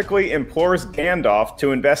telepathically implores Gandalf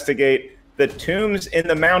to investigate the tombs in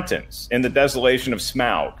the mountains in the desolation of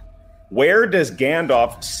Smaug. Where does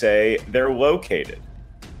Gandalf say they're located?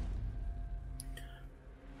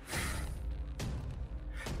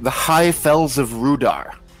 The High Fells of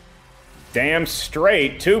Rudar. Damn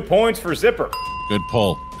straight. 2 points for Zipper. Good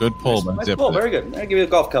pull. Good pull, Nice Zipper. pull. Very good. I'll give you a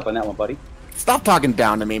golf cup on that one, buddy. Stop talking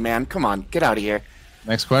down to me, man. Come on, get out of here.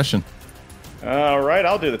 Next question. All right,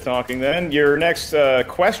 I'll do the talking then. Your next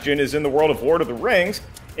question is in the world of Lord of the Rings.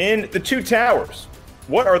 In The Two Towers,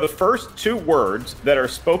 What are the first two words that are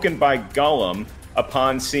spoken by Gollum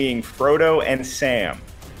upon seeing Frodo and Sam?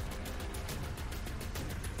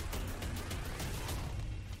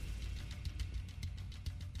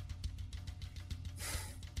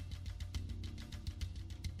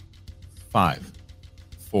 Five,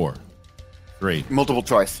 4, 3. Multiple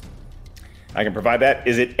choice. I can provide that.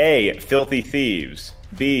 Is it A, filthy thieves,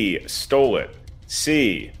 B, stole it,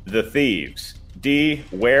 C, the thieves, D,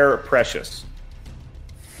 where precious?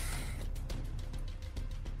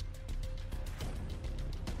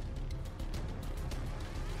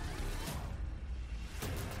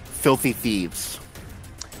 Filthy thieves.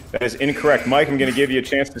 That is incorrect. Mike, I'm going to give you a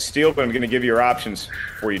chance to steal, but I'm going to give you your options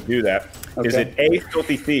before you do that. Okay. Is it A,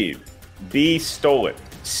 filthy thieves, B, stole it,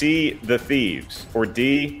 C, the thieves, or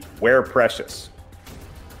D, where precious?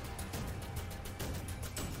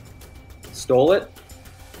 Stole it?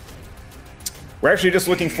 We're actually just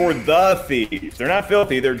looking for the thieves. They're not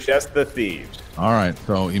filthy, they're just the thieves. All right,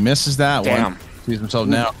 so he misses that one. Sees himself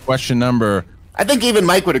now. Question number. I think even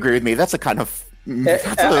Mike would agree with me. That's a kind of that's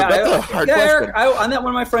a hard question. Eric, on that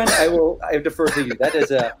one, my friend, I defer to you. That is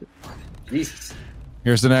a Jesus.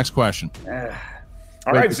 Here's the next question.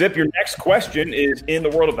 All right, Zip, your next question is in the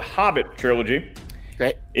world of the Hobbit trilogy.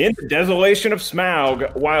 Great. In the desolation of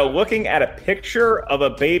Smaug, while looking at a picture of a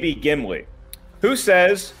baby Gimli, who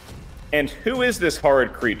says, and who is this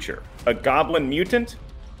horrid creature? A goblin mutant?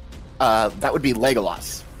 That would be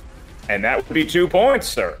Legolas. And that would be 2 points,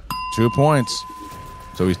 sir. 2 points.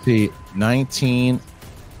 So we see 19,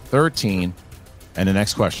 13, and the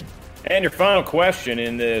next question. And your final question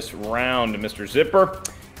in this round, Mr. Zipper.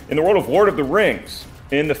 In the world of Lord of the Rings,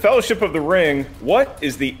 in the Fellowship of the Ring, what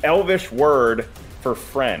is the Elvish word for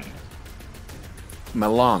friend?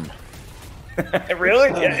 Melon. Really?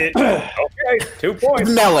 Okay, 2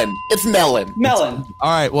 points. Melon. It's melon. Melon.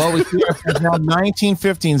 All right, well, we see it's now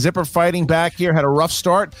 19-15. Zipper fighting back here. Had a rough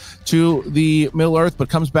start to the Middle-earth, but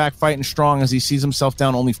comes back fighting strong as he sees himself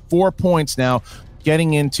down only 4 points now,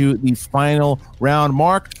 getting into the final round.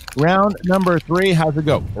 Mark, round number 3, how's it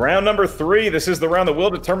go? Round number 3, this is the round that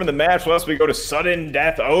will determine the match unless we go to sudden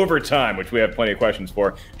death overtime, which we have plenty of questions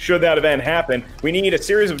for. Should that event happen, we need a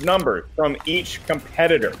series of numbers from each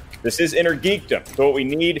competitor. This is Inner Geekdom, so what we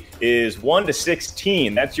need is 1 to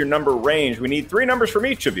 16. That's your number range. We need 3 numbers from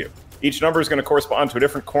each of you. Each number is going to correspond to a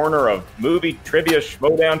different corner of movie, trivia,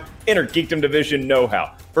 Schmodown, Inner Geekdom division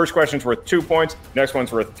know-how. First question's worth 2 points. Next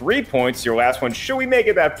one's worth 3 points. Your last one, should we make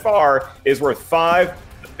it that far, is worth 5.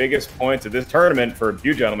 The biggest points of this tournament for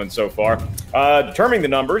you gentlemen so far. Determining the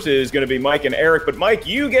numbers is going to be Mike and Eric. But Mike,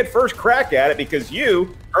 you get first crack at it because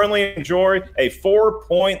you currently enjoy a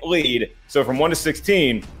 4-point lead. So from 1 to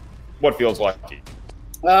 16, what feels lucky?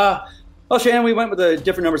 Well, Shannon, we went with the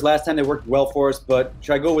different numbers last time. They worked well for us, but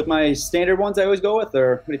should I go with my standard ones I always go with,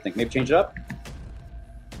 or what do you think? Maybe change it up?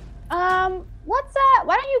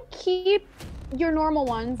 Why don't you keep your normal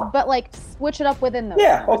ones, but like switch it up within those?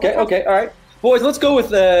 Yeah, okay, all right. Boys, let's go with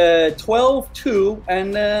 12, 2,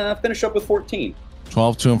 and finish up with 14.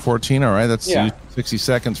 12, 2, and 14. All right, that's Yeah. 60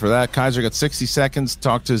 seconds for that. Kaiser got 60 seconds.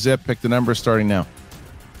 Talk to Zip. Pick the number starting now.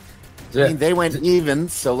 I mean, they went even,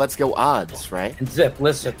 so let's go odds, right? And Zip,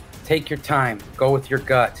 listen, take your time. Go with your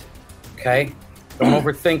gut, okay? Don't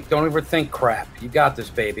overthink crap. You got this,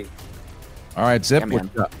 baby. All right, Zip. Yeah, man.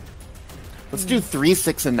 what's up? Let's do 3,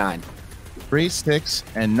 6, and 9. 3, 6,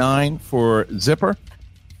 and 9 for Zipper.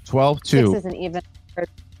 12, 2. 6 isn't even.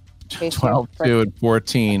 12, 2, and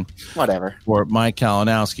 14. Whatever. For Mike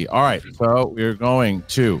Kalinowski. All right, so we're going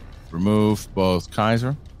to remove both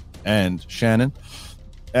Kaiser and Shannon.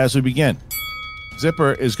 As we begin,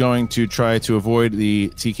 Zipper is going to try to avoid the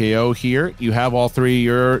TKO here. You have all 3 of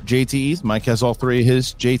your JTEs. Mike has all 3 of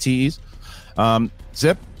his JTEs.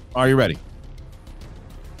 Zip, are you ready?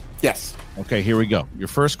 Yes. Okay, here we go. Your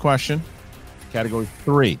first question, category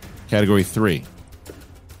 3. Category 3.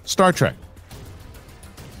 Star Trek.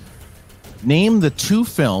 Name the 2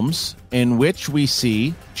 films in which we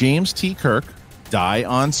see James T. Kirk die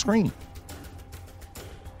on screen.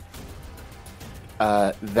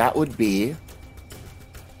 That would be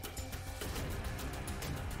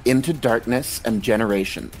Into Darkness and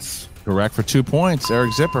Generations. Correct for 2 points.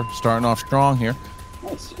 Eric Zipper starting off strong here.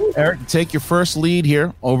 Nice. Eric, take your first lead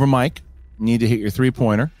here over Mike. You need to hit your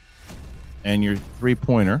 3-pointer. And your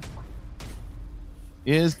 3-pointer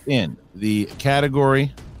is in the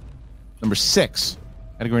category number 6.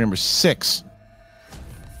 Category number 6.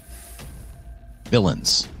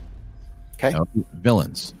 Villains. Okay.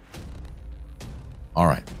 Villains. All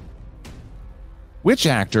right. Which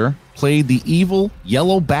actor played the evil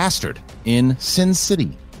yellow bastard in Sin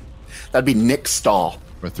City? That'd be Nick Stahl.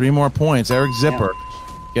 For 3 more points, Eric Zipper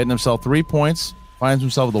getting himself 3 points, finds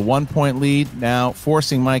himself with a 1-point lead, now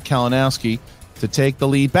forcing Mike Kalinowski to take the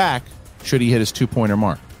lead back should he hit his 2-pointer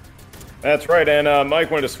mark. That's right, and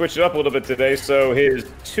Mike wanted to switch it up a little bit today, so his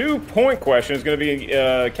 2-point question is going to be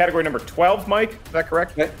category number 12, Mike. Is that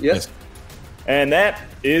correct? Okay. Yes. And that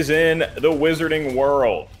is in the Wizarding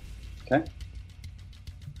World. Okay.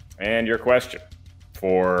 And your question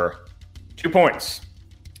for 2 points.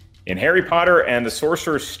 In Harry Potter and the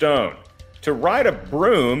Sorcerer's Stone, to ride a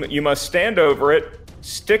broom, you must stand over it,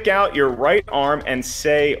 stick out your right arm, and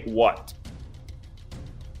say what?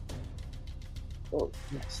 Oh,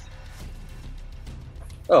 yes.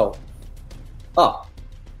 Oh. Up.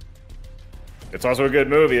 It's also a good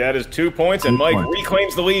movie. That is 2 points, and Mike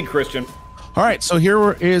reclaims the lead, Christian. All right, so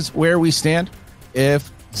here is where we stand. If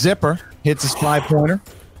Zipper hits his 5-pointer,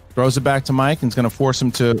 throws it back to Mike, and is going to force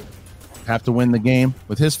him to have to win the game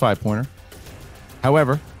with his 5-pointer.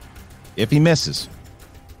 However, if he misses,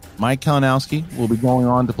 Mike Kalinowski will be going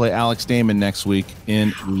on to play Alex Damon next week in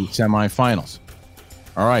the semifinals.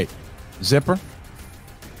 All right, Zipper,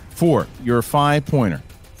 for your 5-pointer.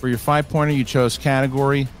 For your 5-pointer, you chose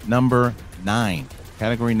category number 9.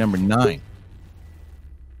 Category number 9.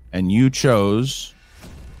 And you chose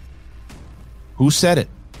Who Said It?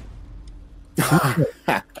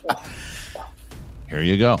 Here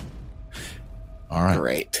you go. All right.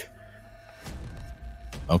 Great.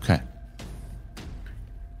 Okay.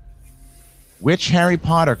 Which Harry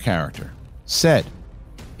Potter character said,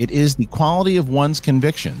 "It is the quality of one's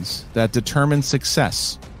convictions that determines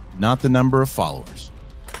success, not the number of followers"?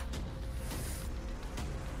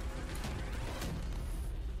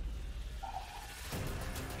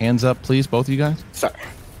 Hands up, please, both of you guys. Sorry.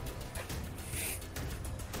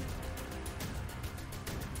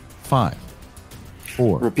 5,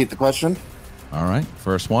 4. Repeat the question. All right,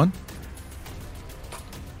 first one.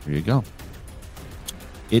 Here you go.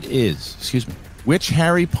 It is, which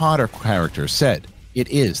Harry Potter character said, "It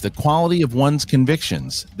is the quality of one's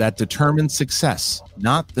convictions that determines success,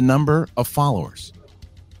 not the number of followers"?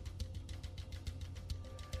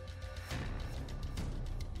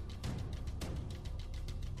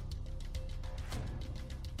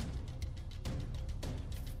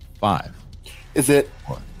 Five. Is it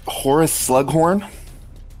Horace Slughorn?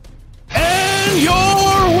 And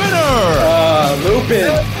your winner,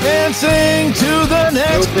 Lupin. Advancing to the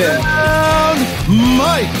next round,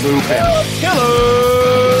 Mike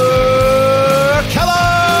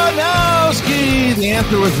Kalinowski. The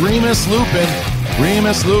answer was Remus Lupin.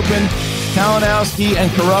 Remus Lupin, Kalinowski,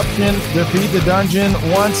 and Corruption defeat the dungeon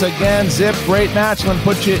once again. Zip, great match. I'm going to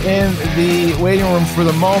put you in the waiting room for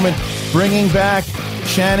the moment, bringing back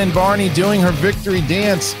Shannon Barney doing her victory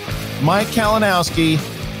dance. Mike Kalinowski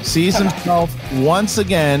sees himself once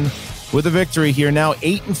again with a victory here. Now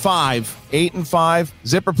 8-5. 8-5.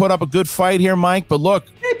 Zipper put up a good fight here, Mike. But look,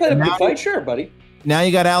 Hey, put up a good fight, sure, buddy. now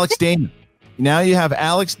you got Alex Damon. Now you have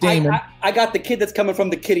Alex Damon. I got the kid that's coming from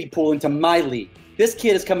the kiddie pool into my league. This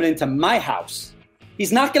kid is coming into my house.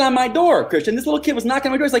 He's knocking on my door, Christian. This little kid was knocking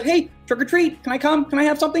on my door. He's like, "Hey, trick or treat. Can I come? Can I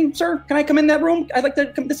have something, sir? Can I come in that room? I'd like to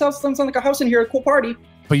come. This house sounds like a house in here, a cool party."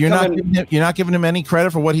 But you're not giving him any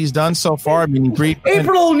credit for what he's done so far. I mean,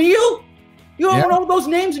 April O'Neil? You don't know those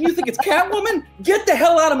names and you think it's Catwoman? Get the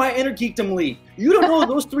hell out of my Inner Geekdom league. You don't know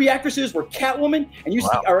those 3 actresses were Catwoman and you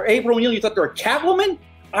or April O'Neil, you thought they were Catwoman?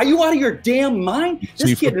 Are you out of your damn mind?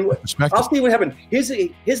 This kid, I'll tell you what happened.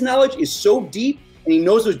 His knowledge is so deep and he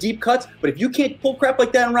knows those deep cuts, but if you can't pull crap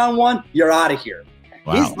like that in round 1, you're out of here.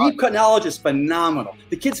 Wow. His deep cut knowledge is phenomenal.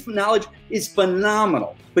 The kid's knowledge is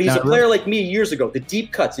phenomenal. But he's a player like me years ago. The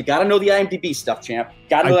deep cuts. You got to know the IMDb stuff, champ.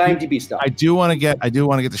 Got to know the IMDb stuff. I do want to get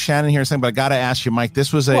to Shannon here in a second, but I got to ask you, Mike.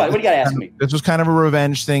 This was what do you got to ask me? This was kind of a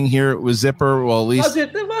revenge thing here with Zipper. Well, at least was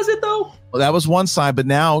it though? Well, that was one side, but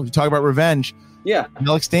now you talk about revenge. Yeah,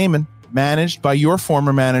 Alex Damon, managed by your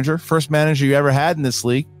former manager, first manager you ever had in this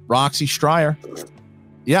league, Roxy Stryer.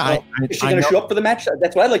 Yeah, is she going to show up for the match?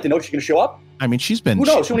 That's what I'd like to know. Is she going to show up? I mean, she's been. Who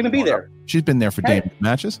knows? She won't even be there. She's been there for Damon's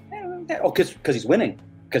matches. Oh, because he's winning.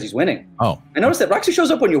 Because he's winning. Oh, I noticed that Roxy shows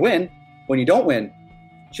up when you win. When you don't win,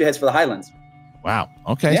 she heads for the Highlands. Wow.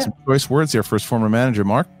 Okay. Yeah. Some choice words here for his former manager,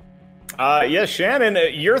 Mark. Yes, Shannon,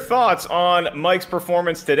 your thoughts on Mike's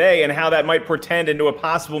performance today and how that might portend into a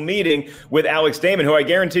possible meeting with Alex Damon, who I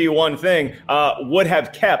guarantee you one thing, would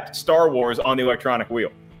have kept Star Wars on the electronic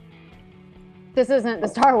wheel. This isn't the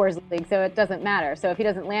Star Wars League, so it doesn't matter. So if he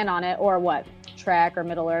doesn't land on it, or what, Trek or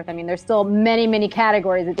Middle Earth, I mean, there's still many, many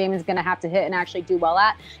categories that Damon's going to have to hit and actually do well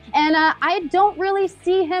at. And I don't really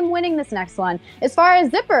see him winning this next one. As far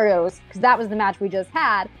as Zipper goes, because that was the match we just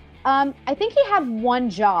had, I think he had one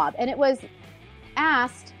job, and it was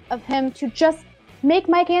asked of him to just make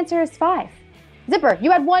Mike answer his 5. Zipper,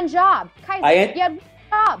 you had one job. Kaiser, you had one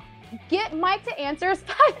job. Get Mike to answer his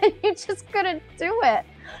 5, and you just couldn't do it.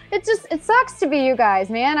 It sucks to be you guys,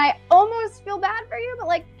 man. I almost feel bad for you, but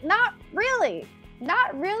like, not really.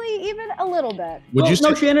 Not really, even a little bit.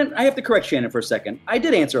 No, Shannon, I have to correct Shannon for a second. I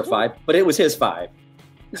did answer a 5, but it was his 5.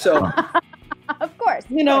 So, of course.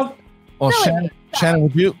 Well, Shannon,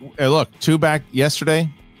 would you look 2 back yesterday?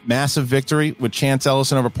 Massive victory with Chance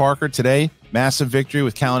Ellison over Parker. Today, massive victory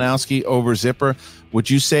with Kalinowski over Zipper. Would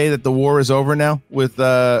you say that the war is over now with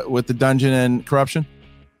the dungeon and corruption?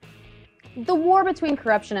 The war between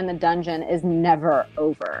corruption and the dungeon is never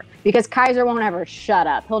over because Kaiser won't ever shut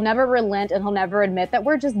up. He'll never relent, and he'll never admit that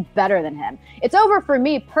we're just better than him. It's over for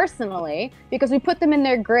me personally because we put them in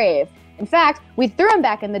their grave. In fact, we threw them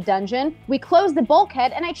back in the dungeon, we closed the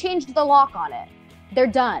bulkhead, and I changed the lock on it. They're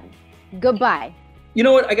done. Goodbye. You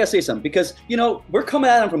know what? I got to say something because, we're coming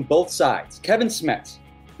at him from both sides. Kevin Smets,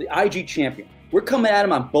 the IG champion. We're coming at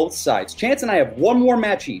him on both sides. Chance and I have one more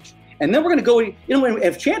match each. And then we're going to go,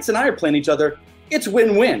 if Chance and I are playing each other, it's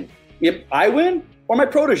win-win. If I win or my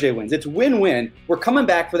protege wins, it's win-win. We're coming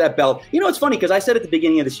back for that belt. It's funny because I said at the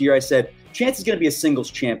beginning of this year, I said, Chance is going to be a singles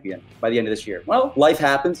champion by the end of this year. Well, life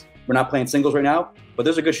happens. We're not playing singles right now, but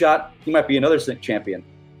there's a good shot. He might be another champion.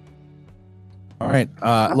 All right.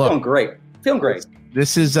 I'm Look, feeling great.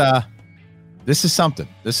 This is something.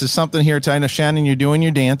 This is something here, Tina. Shannon, you're doing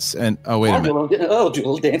your dance, and wait a minute. I'll do a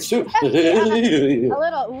little dance too. A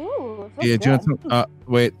little, ooh. Yeah, doing some,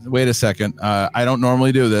 wait a second. I don't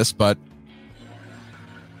normally do this, but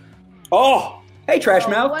hey, Trash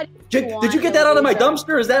Mouth. Did you get that out of my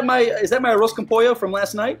dumpster? Is that my arroz con pollo from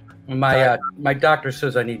last night? My doctor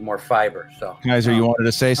says I need more fiber. So, Kaiser, you wanted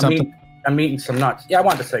to say something? I'm eating some nuts. Yeah, I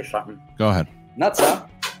wanted to say something. Go ahead. Nuts, huh?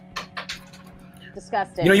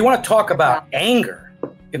 Disgusting. You want to talk about anger.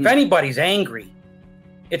 If anybody's angry,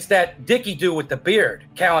 it's that Dickie dude with the beard,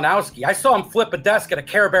 Kalinowski. I saw him flip a desk at a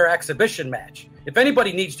Care Bear exhibition match. If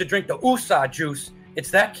anybody needs to drink the USA juice,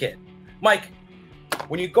 it's that kid. Mike,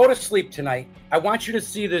 when you go to sleep tonight, I want you to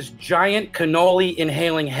see this giant cannoli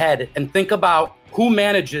inhaling head and think about who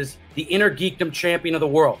manages the Inner Geekdom champion of the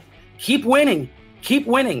world. Keep winning. Keep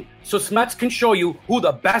winning so Smets can show you who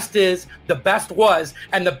the best is, the best was,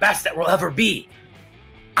 and the best that will ever be.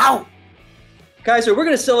 Out! Kaiser, we're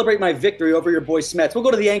going to celebrate my victory over your boy Smets. We'll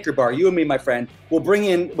go to the Anchor Bar, you and me, my friend. We'll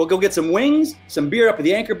go get some wings, some beer up at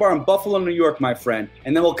the Anchor Bar in Buffalo, New York, my friend.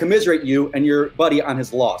 And then we'll commiserate you and your buddy on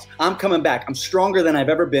his loss. I'm coming back. I'm stronger than I've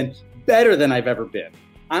ever been, better than I've ever been.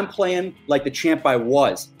 I'm playing like the champ I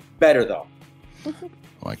was. Better, though.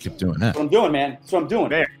 Oh, I keep doing that. That's what I'm doing, man. That's what I'm doing.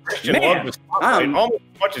 Man, Christian loves this almost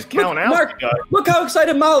as much as Kalinowski does. Look how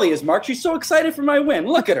excited Molly is, Mark. She's so excited for my win.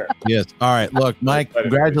 Look at her. Yes. All right. Look, Mike,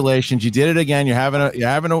 congratulations. You did it again. You're having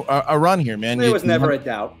a run here, man. There was never a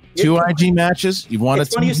doubt. 2 IG matches. You've won.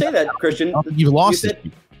 It's funny you say that, Christian. You've lost it.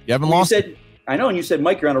 You haven't lost it. I know, and you said,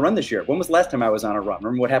 Mike, you're on a run this year. When was the last time I was on a run?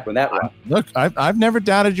 Remember what happened with that run? Look, I've never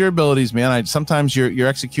doubted your abilities, man. Sometimes your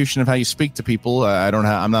execution of how you speak to people,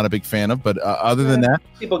 I'm not a big fan of. But other than that,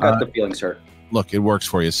 people got their feelings hurt. Look, it works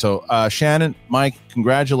for you. So, Shannon, Mike,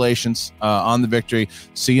 congratulations on the victory.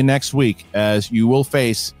 See you next week as you will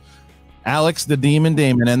face Alex the Demon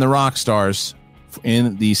Damon and the Rockstars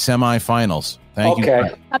in the semifinals. Thank you.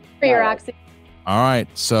 Okay. For your oxy. All right.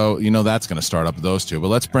 So, that's going to start up with those two. But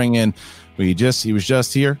let's bring in, he was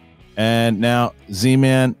just here. And now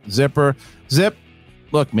Z-Man, Zipper. Zip,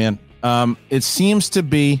 look, man, it seems to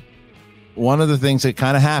be one of the things that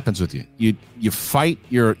kind of happens with you. You fight.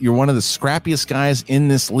 You're one of the scrappiest guys in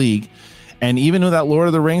this league. And even with that Lord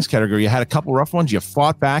of the Rings category, you had a couple rough ones. You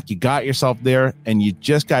fought back. You got yourself there. And you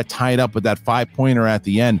just got tied up with that 5-pointer at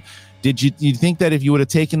the end. Did you think that if you would have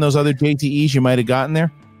taken those other JTEs, you might have gotten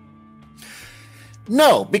there?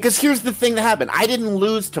 No, because here's the thing that happened. I didn't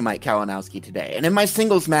lose to Mike Kalinowski today. And in my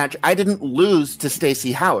singles match, I didn't lose to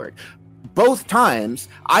Stacey Howard. Both times,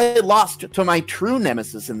 I lost to my true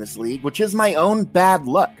nemesis in this league, which is my own bad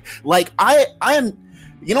luck. Like, I am...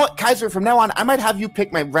 You know what, Kaiser, from now on, I might have you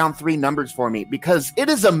pick my round 3 numbers for me, because it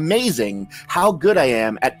is amazing how good I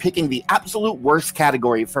am at picking the absolute worst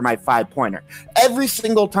category for my 5-pointer. Every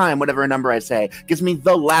single time, whatever number I say, gives me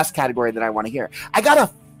the last category that I want to hear. I got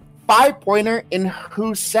a 5-pointer in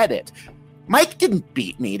Who Said It. Mike didn't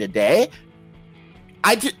beat me today.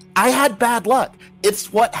 I had bad luck.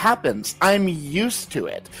 It's what happens. I'm used to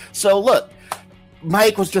it. So look,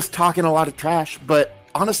 Mike was just talking a lot of trash, but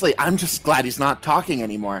honestly, I'm just glad he's not talking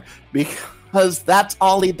anymore, because that's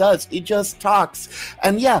all he does. He just talks.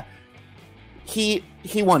 And yeah, he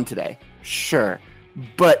won today. Sure.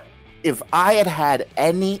 But if I had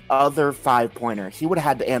any other 5-pointer, he would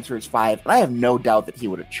have had to answer his 5, and I have no doubt that he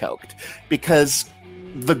would have choked, because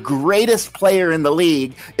the greatest player in the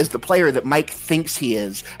league is the player that Mike thinks he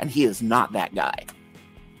is, and he is not that guy.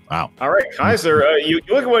 Wow. All right, Kaiser, you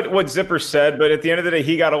look at what Zipper said, but at the end of the day,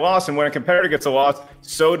 he got a loss. And when a competitor gets a loss,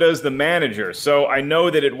 so does the manager. So I know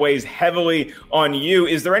that it weighs heavily on you.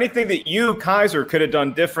 Is there anything that you, Kaiser, could have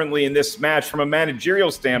done differently in this match from a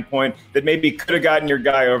managerial standpoint that maybe could have gotten your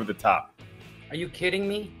guy over the top? Are you kidding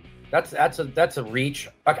me? That's a reach.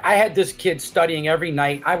 Like, I had this kid studying every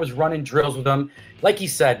night. I was running drills with him. Like he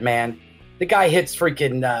said, man, the guy hits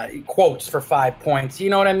freaking quotes for 5 points. You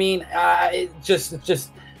know what I mean?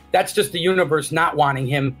 That's just the universe not wanting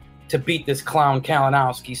him to beat this clown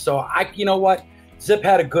Kalinowski. So you know what? Zip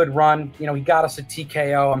had a good run. You know, he got us a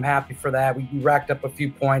TKO. I'm happy for that. We racked up a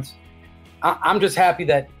few points. I'm just happy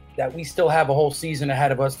that we still have a whole season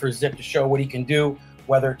ahead of us for Zip to show what he can do,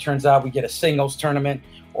 whether it turns out we get a singles tournament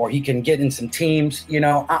or he can get in some teams. You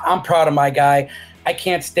know, I'm proud of my guy. I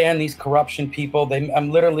can't stand these corruption people.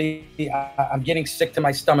 I'm getting sick to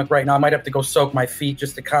my stomach right now. I might have to go soak my feet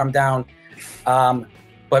just to calm down.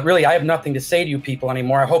 But really, I have nothing to say to you people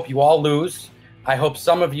anymore. I hope you all lose. I hope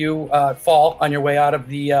some of you fall on your way out of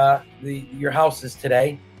your houses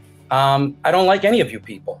today. I don't like any of you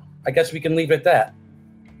people. I guess we can leave it at that.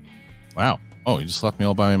 Wow. Oh, you just left me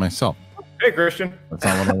all by myself. Hey, Christian. That's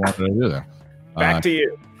not what I wanted to do there. Back to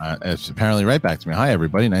you. It's apparently right back to me. Hi,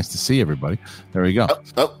 everybody. Nice to see everybody. There we go.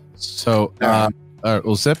 So,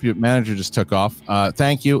 well, Zip, your manager just took off.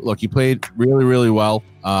 Thank you. Look, you played really, really well.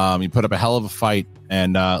 You put up a hell of a fight.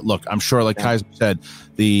 And look, I'm sure, like Kaiser said,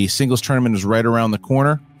 the singles tournament is right around the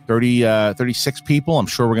corner. 36 people. I'm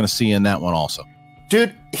sure we're going to see you in that one also.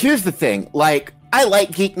 Dude, here's the thing. Like, I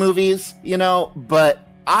like geek movies, you know, but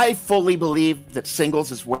I fully believe that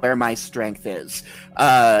singles is where my strength is.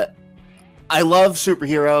 I love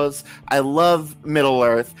superheroes. I love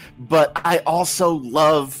Middle-earth, but I also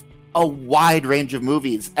love a wide range of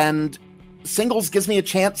movies. And singles gives me a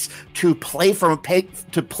chance to play from a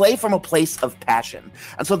place of passion.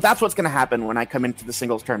 And so that's what's going to happen when I come into the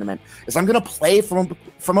singles tournament, is I'm going to play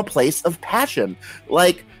from a place of passion.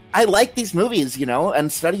 Like, I like these movies, you know,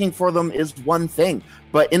 and studying for them is one thing,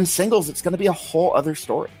 but in singles, it's going to be a whole other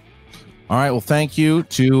story. All right. Well, thank you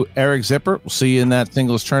to Eric Zipper. We'll see you in that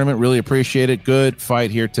singles tournament. Really appreciate it. Good fight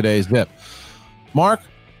here today, Zip. Mark,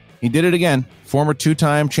 he did it again. Former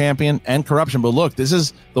 2-time champion and corruption. But look, this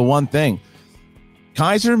is the one thing.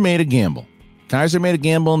 Kaiser made a gamble. Kaiser made a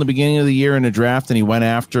gamble in the beginning of the year in the draft, and he went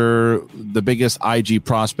after the biggest IG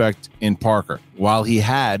prospect in Parker while he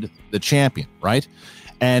had the champion, right?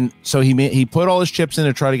 And so he put all his chips in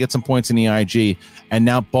to try to get some points in the IG, and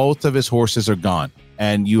now both of his horses are gone.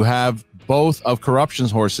 And you have both of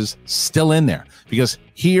Corruption's horses still in there, because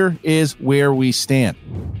here is where we stand.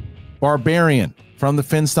 Barbarian from the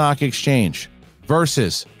Finstock Exchange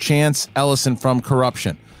versus Chance Ellison from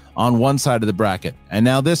Corruption on one side of the bracket. And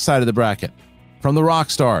now this side of the bracket, from the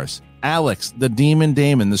Rockstars, Alex, the Demon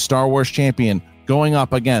Damon, the Star Wars champion, going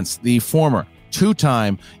up against the former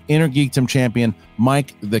 2-time Inner Geekdom champion,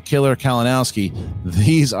 Mike the Killer Kalinowski.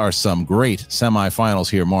 These are some great semifinals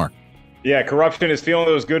here, Mark. Yeah, Corruption is feeling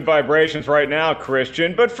those good vibrations right now,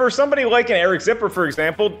 Christian. But for somebody like an Eric Zipper, for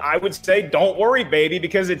example, I would say don't worry, baby,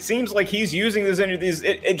 because it seems like he's using this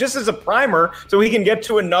just as a primer so he can get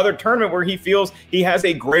to another tournament where he feels he has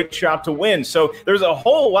a great shot to win. So there's a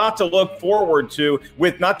whole lot to look forward to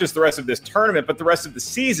with not just the rest of this tournament, but the rest of the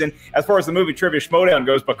season as far as the movie Trivia Schmodown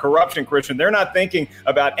goes. But Corruption, Christian, they're not thinking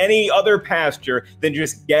about any other pasture than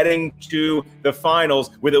just getting to the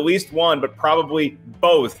finals with at least one, but probably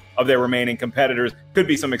both of their remaining competitors. Could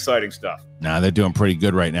be some exciting stuff. Nah, they're doing pretty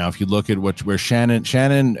good right now. If you look at where Shannon,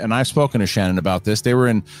 and I've spoken to Shannon about this, they were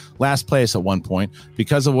in last place at one point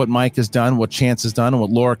because of what Mike has done, what Chance has done, and what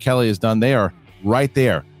Laura Kelly has done. They are right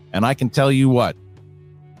there. And I can tell you what,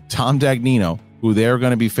 Tom Dagnino, who they're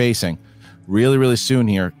going to be facing really, really soon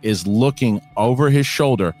here, is looking over his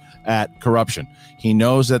shoulder at Corruption. He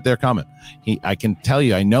knows that they're coming. I can tell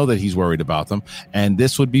you, I know that he's worried about them, and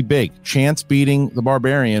this would be big. Chance beating the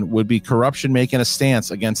Barbarian would be Corruption making a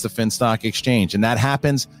stance against the Finstock Exchange, and that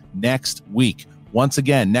happens next week. Once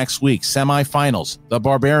again, next week, semifinals, the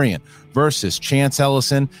Barbarian versus Chance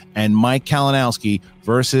Ellison and Mike Kalinowski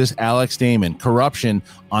versus Alex Damon. Corruption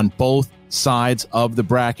on both sides of the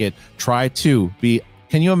bracket. Try to be,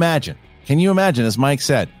 can you imagine, as Mike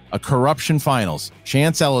said, a Corruption finals,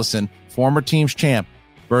 Chance Ellison, former team's champ,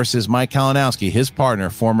 versus Mike Kalinowski, his partner,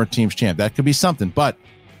 former team's champ. That could be something, but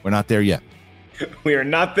we're not there yet. We are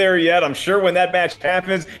not there yet. I'm sure when that match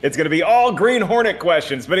happens, it's going to be all Green Hornet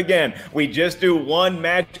questions. But again, we just do one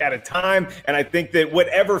match at a time. And I think that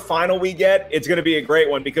whatever final we get, it's going to be a great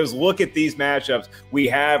one because look at these matchups we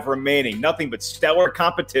have remaining. Nothing but stellar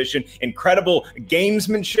competition, incredible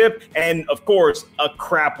gamesmanship, and of course, a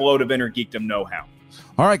crap load of Inner Geekdom know-how.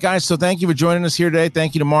 All right, guys. So thank you for joining us here today.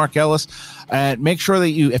 Thank you to Mark Ellis. And make sure that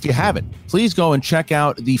if you haven't, please go and check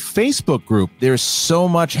out the Facebook group. There's so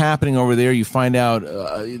much happening over there. You find out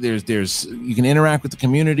you can interact with the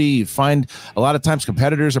community. You find a lot of times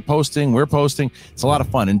competitors are posting. We're posting. It's a lot of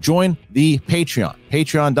fun. And join the Patreon,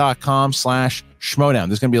 patreon.com/Schmoedown.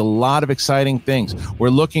 There's going to be a lot of exciting things. We're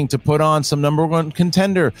looking to put on some number one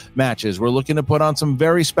contender matches. We're looking to put on some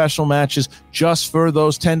very special matches just for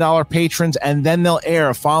those $10 patrons, and then they'll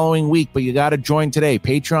air following week. But you got to join today,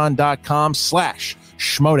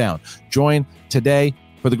 patreon.com/Schmoedown. Join today.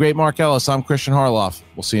 For the great Mark Ellis, I'm Christian Harloff.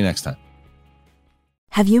 We'll see you next time.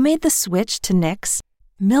 Have you made the switch to Knix?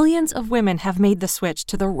 Millions of women have made the switch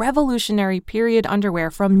to the revolutionary period underwear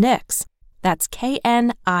from Knix. That's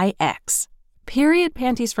Knix. Period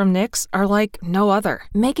panties from Knix are like no other,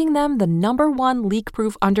 making them the #1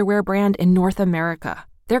 leak-proof underwear brand in North America.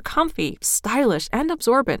 They're comfy, stylish, and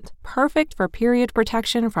absorbent, perfect for period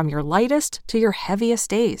protection from your lightest to your heaviest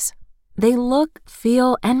days. They look,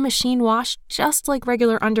 feel, and machine wash just like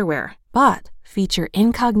regular underwear, but feature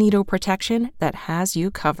incognito protection that has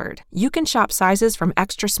you covered. You can shop sizes from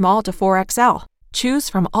extra small to 4XL. Choose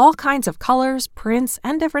from all kinds of colors, prints,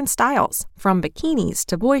 and different styles, from bikinis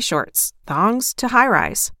to boy shorts, thongs to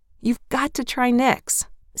high-rise. You've got to try Knix.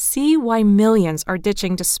 See why millions are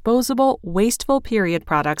ditching disposable, wasteful period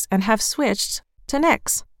products and have switched to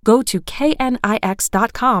Knix. Go to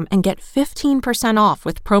knix.com and get 15% off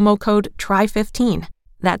with promo code TRY15.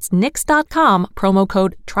 That's knix.com, promo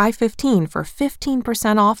code TRY15 for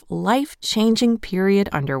 15% off life-changing period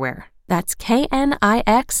underwear. That's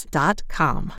knix.com.